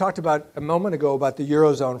 we talked about a moment ago about the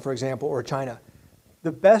Eurozone, for example, or China.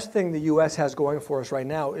 The best thing the U.S. has going for us right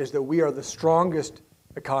now is that we are the strongest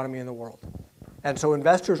economy in the world. And so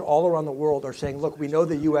investors all around the world are saying, look, we know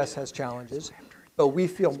the U.S. has challenges, but we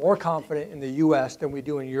feel more confident in the U.S. than we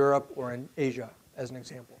do in Europe or in Asia, as an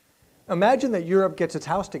example. Imagine that Europe gets its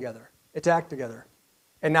house together, its act together.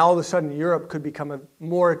 And now all of a sudden Europe could become a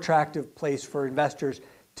more attractive place for investors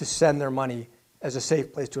to send their money as a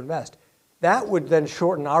safe place to invest. That would then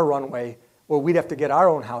shorten our runway where we'd have to get our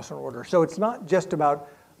own house in order. So it's not just about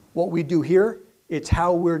what we do here, it's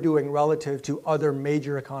how we're doing relative to other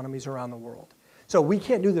major economies around the world. So we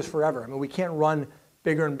can't do this forever. I mean, we can't run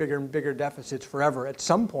bigger and bigger and bigger deficits forever. At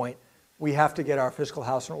some point, we have to get our fiscal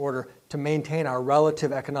house in order to maintain our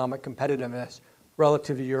relative economic competitiveness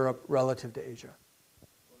relative to Europe, relative to Asia.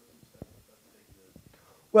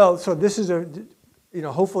 Well, so this is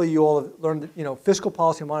hopefully you all have learned that, fiscal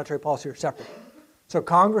policy and monetary policy are separate. So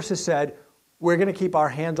Congress has said, we're going to keep our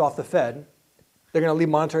hands off the Fed. They're going to leave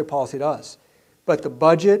monetary policy to us. But the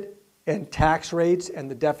budget and tax rates and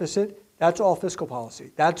the deficit, that's all fiscal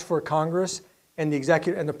policy. That's for Congress and the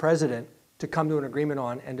executive and the president to come to an agreement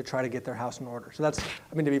on and to try to get their house in order. So that's,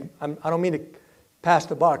 I mean, I don't mean to pass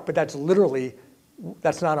the buck, but that's literally,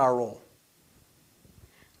 that's not our role.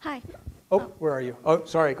 Hi. Oh, where are you? Oh,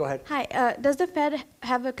 sorry, go ahead. Hi. Does the Fed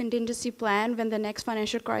have a contingency plan when the next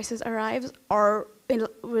financial crisis arrives, or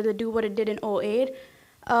will it do what it did in '08,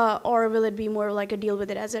 or will it be more like a deal with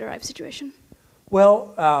it as it arrives situation?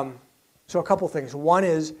 Well, so a couple things. One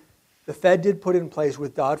is the Fed did put in place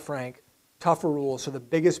with Dodd-Frank tougher rules, so the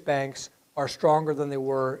biggest banks are stronger than they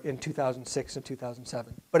were in 2006 and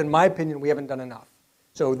 2007. But in my opinion, we haven't done enough.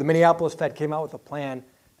 So the Minneapolis Fed came out with a plan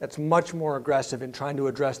that's much more aggressive in trying to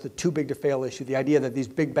address the too big to fail issue, the idea that these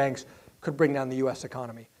big banks could bring down the U.S.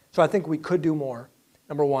 economy. So I think we could do more,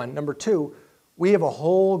 number one. Number two, we have a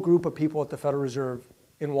whole group of people at the Federal Reserve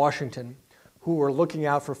in Washington who are looking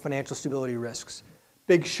out for financial stability risks.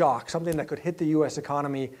 Big shock, something that could hit the U.S.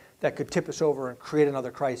 economy that could tip us over and create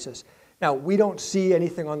another crisis. Now, we don't see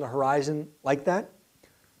anything on the horizon like that,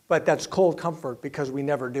 but that's cold comfort because we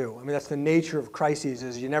never do. I mean, that's the nature of crises,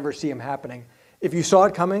 is you never see them happening. If you saw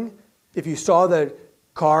it coming, if you saw the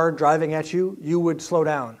car driving at you, you would slow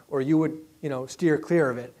down or you would, steer clear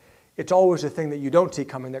of it. It's always the thing that you don't see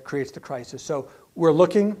coming that creates the crisis. So we're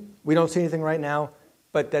looking, we don't see anything right now,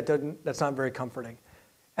 but that's not very comforting.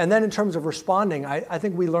 And then in terms of responding, I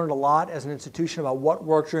think we learned a lot as an institution about what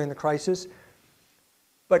worked during the crisis.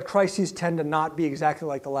 But crises tend to not be exactly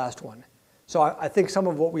like the last one. So I think some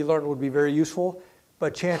of what we learned would be very useful,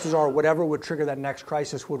 but chances are whatever would trigger that next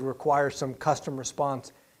crisis would require some custom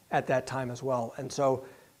response at that time as well. And so,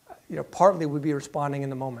 partly we'd be responding in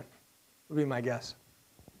the moment, would be my guess.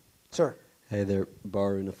 Sir. Hey there,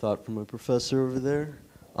 borrowing a thought from my professor over there.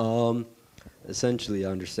 Essentially, I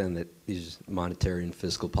understand that these monetary and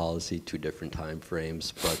fiscal policy, two different time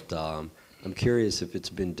frames, but I'm curious if it's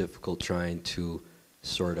been difficult trying to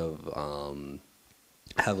sort of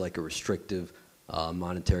have like a restrictive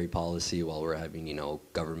monetary policy while we're having,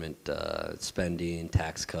 government spending,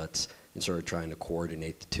 tax cuts, and sort of trying to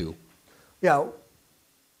coordinate the two. Yeah,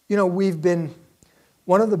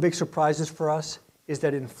 one of the big surprises for us is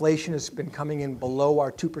that inflation has been coming in below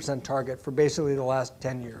our 2% target for basically the last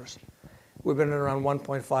 10 years. We've been at around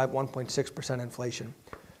 1.5, 1.6% inflation.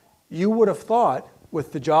 You would have thought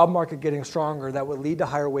with the job market getting stronger, that would lead to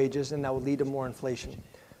higher wages and that would lead to more inflation.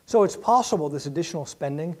 So it's possible this additional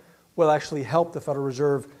spending will actually help the Federal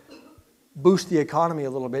Reserve boost the economy a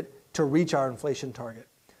little bit to reach our inflation target.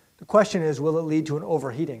 The question is, will it lead to an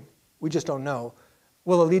overheating? We just don't know.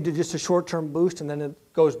 Will it lead to just a short-term boost and then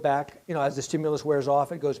it goes back, as the stimulus wears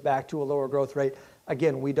off, it goes back to a lower growth rate?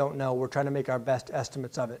 Again, we don't know. We're trying to make our best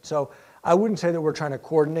estimates of it. So I wouldn't say that we're trying to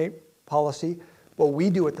coordinate policy. What we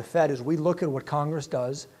do at the Fed is we look at what Congress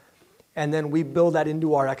does, and then we build that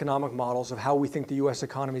into our economic models of how we think the U.S.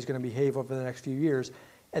 economy is going to behave over the next few years.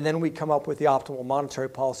 And then we come up with the optimal monetary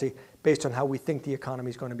policy based on how we think the economy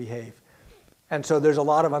is going to behave. And so there's a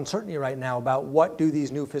lot of uncertainty right now about what do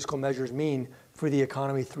these new fiscal measures mean for the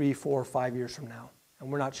economy 3, 4, 5 years from now. And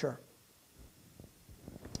we're not sure.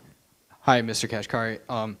 Hi, Mr. Kashkari.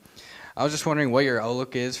 I was just wondering what your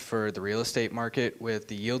outlook is for the real estate market with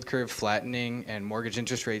the yield curve flattening and mortgage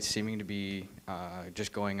interest rates seeming to be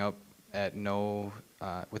just going up at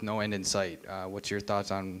with no end in sight. What's your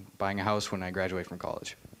thoughts on buying a house when I graduate from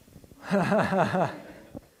college?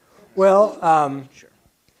 Well,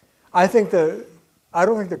 I don't think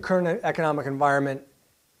the current economic environment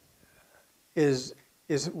is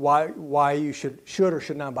why you should or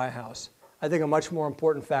should not buy a house. I think a much more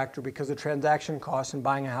important factor, because the transaction costs in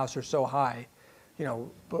buying a house are so high,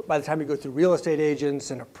 by the time you go through real estate agents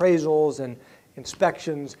and appraisals and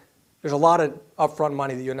inspections, there's a lot of upfront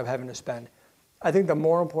money that you end up having to spend. I think the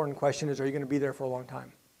more important question is, are you going to be there for a long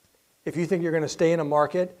time? If you think you're going to stay in a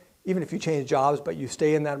market, even if you change jobs, but you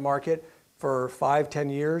stay in that market for 5, 10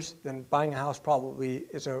 years, then buying a house probably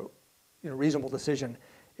is a reasonable decision.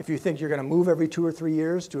 If you think you're going to move every 2 or 3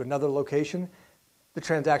 years to another location, the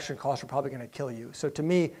transaction costs are probably going to kill you. So to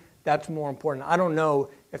me, that's more important. I don't know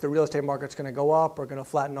if the real estate market's going to go up or going to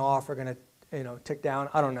flatten off or going to tick down.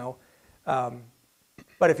 I don't know.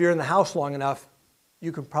 But if you're in the house long enough,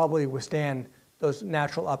 you can probably withstand those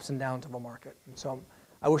natural ups and downs of a market. And so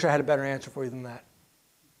I wish I had a better answer for you than that.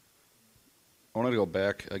 I wanted to go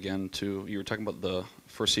back again to, you were talking about the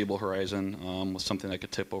foreseeable horizon was something that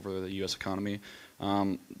could tip over the U.S. economy.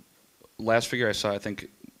 Last figure I saw, I think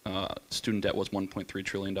student debt was $1.3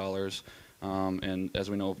 trillion. And as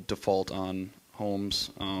we know, default on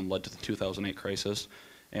homes led to the 2008 crisis.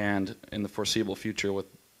 And in the foreseeable future, with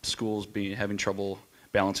schools having trouble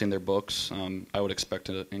balancing their books. I would expect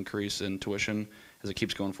an increase in tuition as it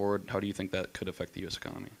keeps going forward. How do you think that could affect the U.S.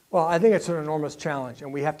 economy? Well, I think it's an enormous challenge,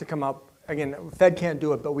 and we have to come up, again, Fed can't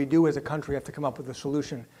do it, but we do as a country have to come up with a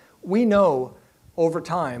solution. We know over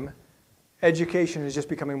time education is just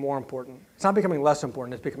becoming more important. It's not becoming less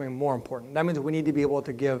important, it's becoming more important. That means we need to be able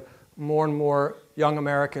to give more and more young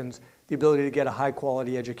Americans the ability to get a high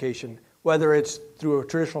quality education, whether it's through a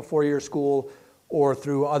traditional four-year school or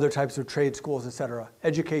through other types of trade schools, et cetera.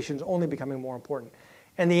 Education is only becoming more important.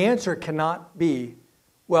 And the answer cannot be,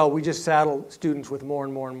 well, we just saddle students with more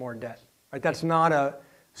and more and more debt. Right? That's not a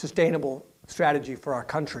sustainable strategy for our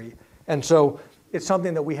country. And so it's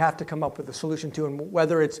something that we have to come up with a solution to, and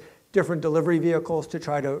whether it's different delivery vehicles to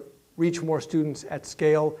try to reach more students at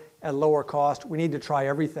scale, at lower cost, we need to try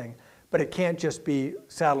everything. But it can't just be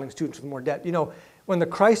saddling students with more debt. You know, when the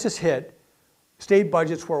crisis hit, state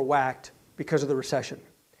budgets were whacked because of the recession.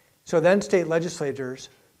 So then state legislators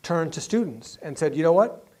turned to students and said, you know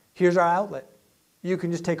what, here's our outlet. You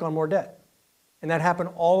can just take on more debt. And that happened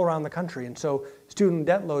all around the country. And so student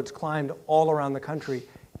debt loads climbed all around the country,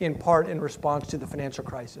 in part in response to the financial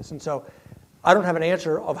crisis. And so I don't have an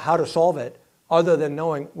answer of how to solve it other than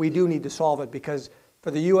knowing we do need to solve it, because for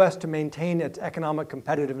the U.S. to maintain its economic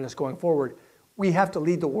competitiveness going forward, we have to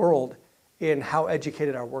lead the world in how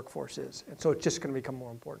educated our workforce is. And so it's just going to become more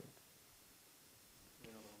important.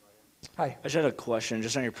 Hi. I just had a question,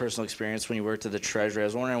 just on your personal experience when you worked at the Treasury. I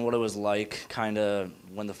was wondering what it was like kind of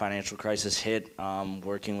when the financial crisis hit,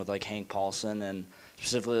 working with like Hank Paulson, and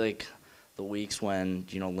specifically like the weeks when,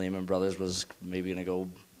 you know, Lehman Brothers was maybe going to go,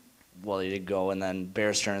 well, they did go, and then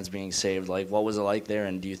Bear Stearns being saved. Like, what was it like there,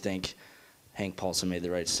 and do you think Hank Paulson made the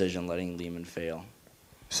right decision letting Lehman fail?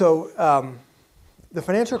 So the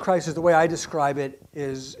financial crisis, the way I describe it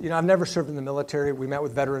is, you know, I've never served in the military. We met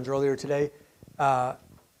with veterans earlier today.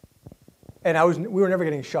 And we were never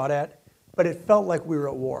getting shot at, but it felt like we were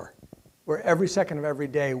at war, where every second of every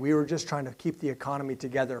day we were just trying to keep the economy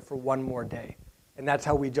together for one more day. And that's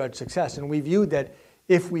how we judge success. And we viewed that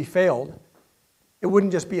if we failed, it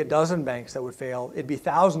wouldn't just be a dozen banks that would fail, it'd be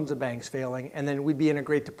thousands of banks failing, and then we'd be in a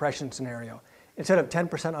Great Depression scenario. Instead of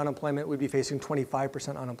 10% unemployment, we'd be facing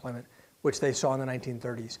 25% unemployment, which they saw in the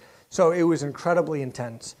 1930s. So it was incredibly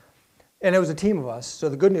intense. And it was a team of us. So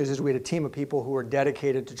the good news is we had a team of people who were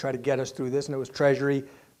dedicated to try to get us through this. And it was Treasury,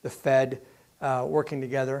 the Fed, working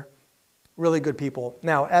together. Really good people.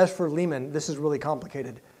 Now, as for Lehman, this is really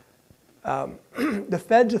complicated. The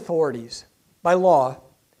Fed's authorities, by law,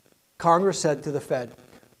 Congress said to the Fed,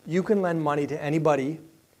 you can lend money to anybody,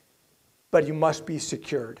 but you must be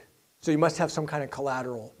secured. So you must have some kind of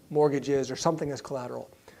collateral, mortgages or something as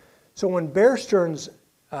collateral. So when Bear Stearns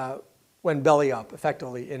went belly up,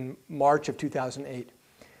 effectively, in March of 2008,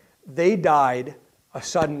 they died a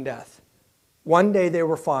sudden death. One day they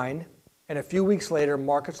were fine, and a few weeks later,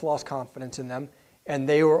 markets lost confidence in them, and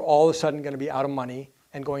they were all of a sudden going to be out of money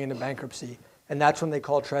and going into bankruptcy. And that's when they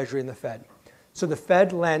called Treasury and the Fed. So the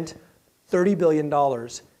Fed lent $30 billion,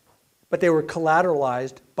 but they were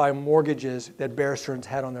collateralized by mortgages that Bear Stearns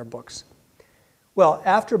had on their books. Well,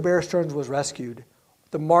 after Bear Stearns was rescued,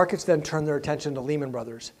 the markets then turned their attention to Lehman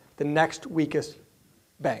Brothers, the next weakest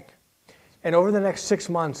bank. And over the next 6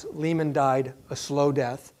 months, Lehman died a slow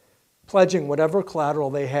death, pledging whatever collateral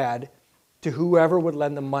they had to whoever would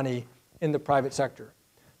lend them money in the private sector.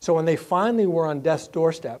 So when they finally were on death's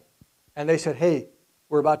doorstep and they said, hey,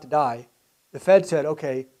 we're about to die, the Fed said,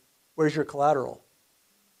 okay, where's your collateral?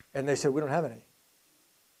 And they said, we don't have any.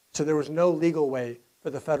 So there was no legal way for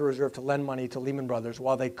the Federal Reserve to lend money to Lehman Brothers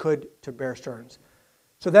while they could to Bear Stearns.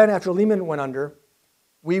 So then after Lehman went under,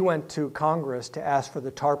 we went to Congress to ask for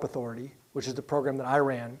the TARP authority, which is the program that I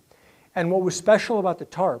ran. And what was special about the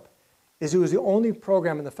TARP is it was the only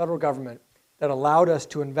program in the federal government that allowed us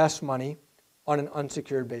to invest money on an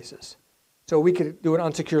unsecured basis. So we could do an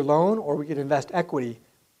unsecured loan or we could invest equity.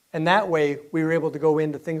 And that way we were able to go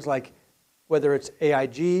into things like whether it's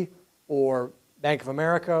AIG or Bank of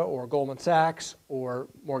America or Goldman Sachs or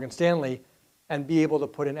Morgan Stanley, and be able to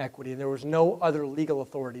put in equity. And there was no other legal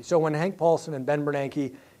authority. So when Hank Paulson and Ben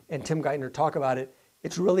Bernanke and Tim Geithner talk about it,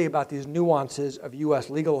 it's really about these nuances of US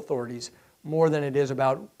legal authorities more than it is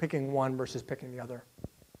about picking one versus picking the other.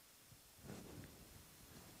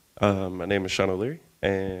 My name is Sean O'Leary,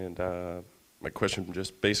 and my question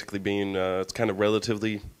just basically being, it's kind of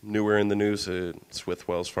relatively newer in the news. It's with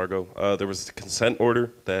Wells Fargo. There was a consent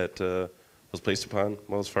order that was placed upon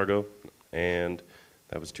Wells Fargo, and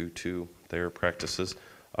that was due to their practices.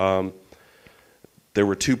 There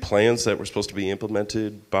were 2 plans that were supposed to be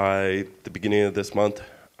implemented by the beginning of this month.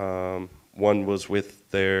 One was with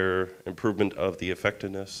their improvement of the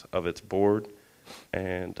effectiveness of its board,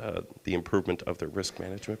 and the improvement of their risk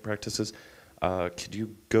management practices. Could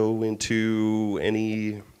you go into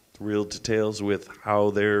any real details with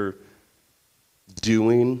how they're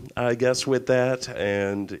doing, I guess, with that,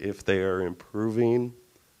 and if they are improving?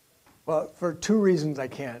 Well, for two reasons I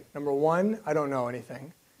can't. Number one, I don't know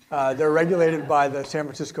anything. They're regulated by the San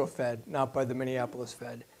Francisco Fed, not by the Minneapolis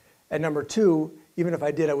Fed. And number two, even if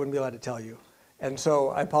I did, I wouldn't be allowed to tell you. And so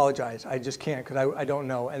I apologize. I just can't because I don't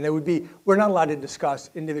know. And we're not allowed to discuss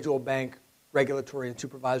individual bank regulatory and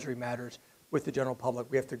supervisory matters with the general public.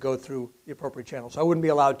 We have to go through the appropriate channels. So I wouldn't be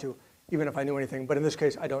allowed to, even if I knew anything. But in this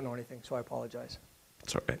case, I don't know anything, so I apologize.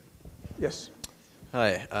 That's all right. Yes.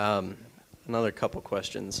 Hi. Another couple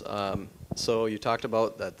questions. So you talked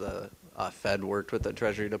about that the Fed worked with the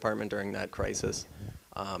Treasury Department during that crisis.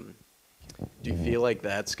 Do you feel like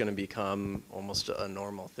that's going to become almost a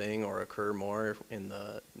normal thing or occur more in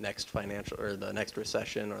the next financial or the next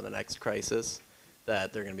recession or the next crisis,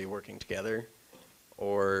 that they're going to be working together?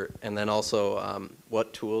 And then also,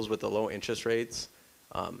 what tools with the low interest rates,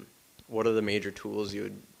 what are the major tools you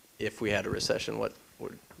would, if we had a recession,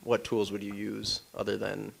 what tools would you use other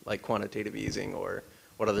than like quantitative easing, or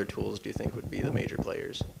what other tools do you think would be the major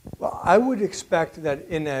players? Well, I would expect that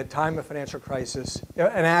in a time of financial crisis,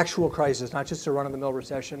 an actual crisis, not just a run-of-the-mill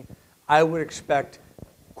recession, I would expect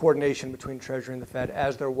coordination between Treasury and the Fed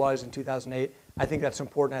as there was in 2008. I think that's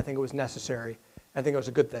important. I think it was necessary. I think it was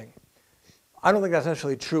a good thing. I don't think that's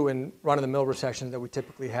necessarily true in run-of-the-mill recessions that we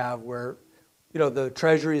typically have, where the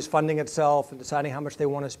Treasury is funding itself and deciding how much they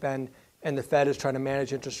want to spend, and the Fed is trying to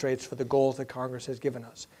manage interest rates for the goals that Congress has given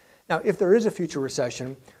us. Now, if there is a future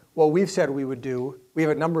recession, what we've said we would do, we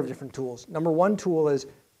have a number of different tools. Number one tool is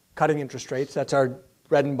cutting interest rates. That's our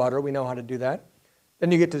bread and butter. We know how to do that.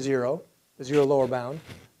 Then you get to zero, the zero lower bound.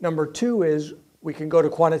 Number two is we can go to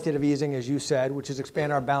quantitative easing, as you said, which is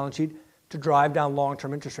expand our balance sheet to drive down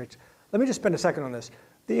long-term interest rates. Let me just spend a second on this.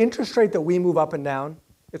 The interest rate that we move up and down,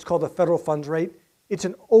 it's called the federal funds rate. It's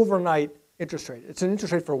an overnight interest rate. It's an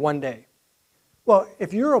interest rate for one day. Well,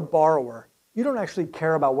 if you're a borrower, you don't actually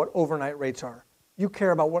care about what overnight rates are. You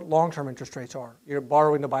care about what long-term interest rates are. You're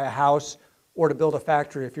borrowing to buy a house or to build a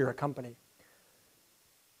factory if you're a company.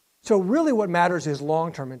 So really what matters is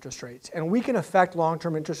long-term interest rates. And we can affect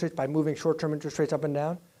long-term interest rates by moving short-term interest rates up and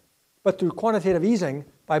down. But through quantitative easing,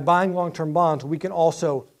 by buying long-term bonds, we can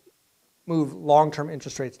also move long-term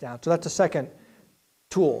interest rates down. So that's a second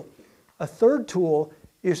tool. A third tool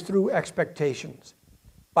is through expectations.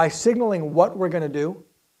 By signaling what we're going to do,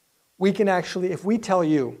 we can actually, if we tell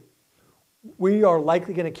you we are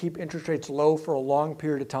likely going to keep interest rates low for a long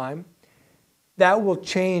period of time, that will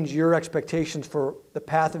change your expectations for the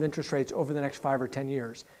path of interest rates over the next 5 or 10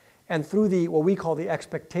 years. And through what we call the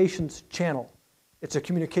expectations channel, it's a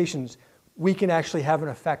communications, we can actually have an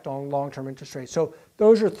effect on long-term interest rates. So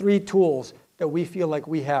those are three tools that we feel like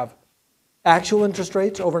we have: actual interest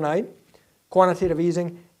rates overnight, quantitative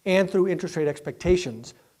easing, and through interest rate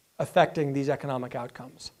expectations affecting these economic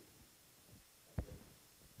outcomes.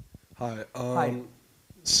 Hi. Hi.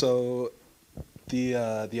 So the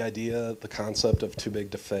idea, the concept of too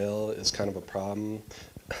big to fail is kind of a problem.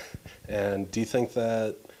 And do you think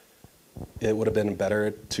that it would have been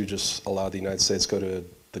better to just allow the United States go to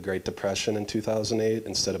the Great Depression in 2008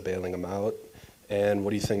 instead of bailing them out? And what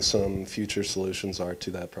do you think some future solutions are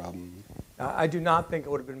to that problem? I do not think it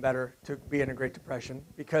would have been better to be in a Great Depression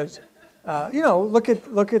because, look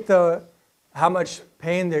at how much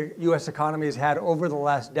pain the U.S. economy has had over the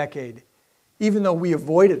last decade. Even though we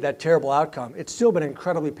avoided that terrible outcome, it's still been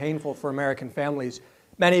incredibly painful for American families,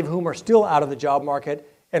 many of whom are still out of the job market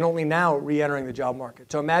and only now re-entering the job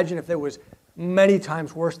market. So imagine if it was many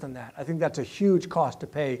times worse than that. I think that's a huge cost to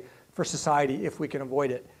pay for society if we can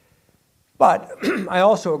avoid it. But I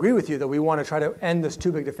also agree with you that we want to try to end this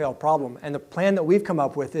too big to fail problem. And the plan that we've come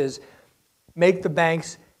up with is make the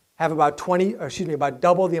banks have about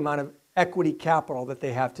double the amount of equity capital that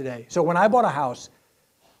they have today. So when I bought a house,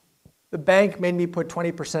 the bank made me put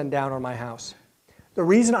 20% down on my house. The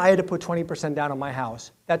reason I had to put 20% down on my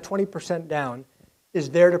house, that 20% down is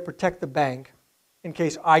there to protect the bank in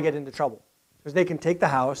case I get into trouble. Because they can take the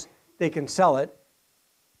house, they can sell it,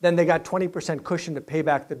 then they got 20% cushion to pay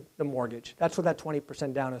back the mortgage. That's what that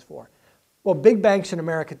 20% down is for. Well, big banks in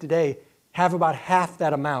America today have about half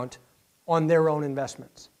that amount on their own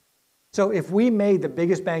investments. So if we made the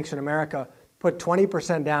biggest banks in America put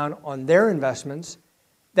 20% down on their investments,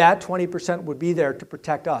 that 20% would be there to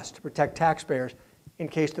protect us, to protect taxpayers in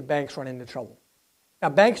case the banks run into trouble. Now,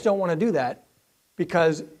 banks don't want to do that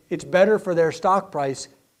because it's better for their stock price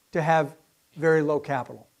to have very low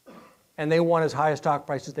capital. And they want as high a stock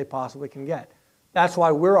price as they possibly can get. That's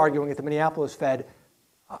why we're arguing at the Minneapolis Fed,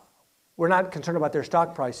 we're not concerned about their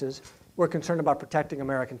stock prices. We're concerned about protecting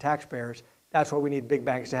American taxpayers. That's why we need big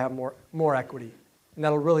banks to have more equity. And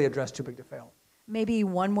that'll really address too big to fail. Maybe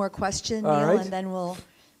one more question, All Neel, right. and then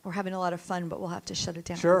we're having a lot of fun, but we'll have to shut it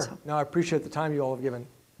down. Sure. So. No, I appreciate the time you all have given.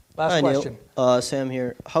 Last Hi, question. Neel. Sam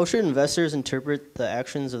here. How should investors interpret the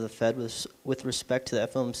actions of the Fed with respect to the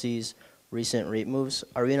FOMC's recent rate moves?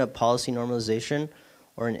 Are we in a policy normalization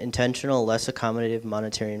or an intentional, less accommodative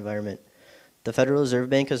monetary environment? The Federal Reserve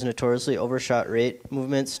Bank has notoriously overshot rate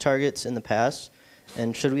movements targets in the past,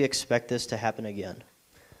 and should we expect this to happen again?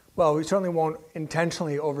 Well, we certainly won't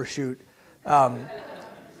intentionally overshoot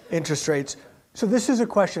interest rates. So this is a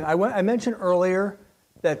question. I mentioned earlier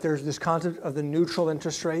that there's this concept of the neutral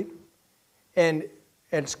interest rate, and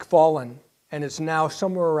it's fallen, and it's now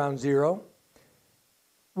somewhere around 0.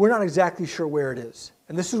 We're not exactly sure where it is.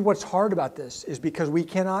 And this is what's hard about this, is because we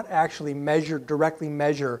cannot actually directly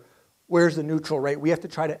measure where's the neutral rate. We have to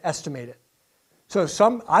try to estimate it. So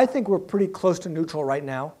I think we're pretty close to neutral right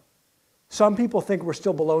now. Some people think we're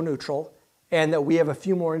still below neutral and that we have a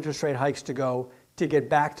few more interest rate hikes to go to get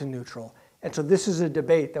back to neutral. And so this is a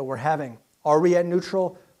debate that we're having. Are we at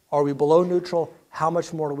neutral? Are we below neutral? How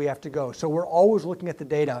much more do we have to go? So we're always looking at the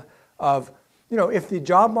data of, if the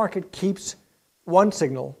job market keeps one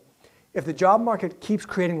signal, if the job market keeps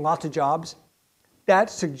creating lots of jobs, that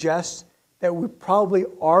suggests that we probably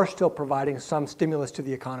are still providing some stimulus to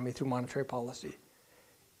the economy through monetary policy.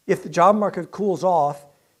 If the job market cools off,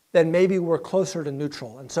 then maybe we're closer to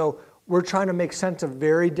neutral. And so we're trying to make sense of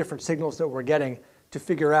very different signals that we're getting to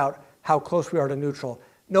figure out how close we are to neutral.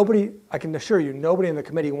 I can assure you, nobody in the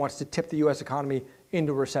committee wants to tip the U.S. economy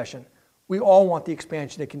into recession. We all want the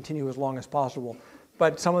expansion to continue as long as possible.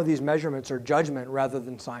 But some of these measurements are judgment rather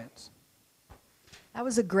than science. That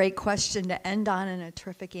was a great question to end on and a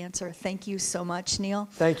terrific answer. Thank you so much, Neel.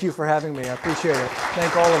 Thank you for having me. I appreciate it.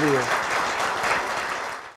 Thank all of you.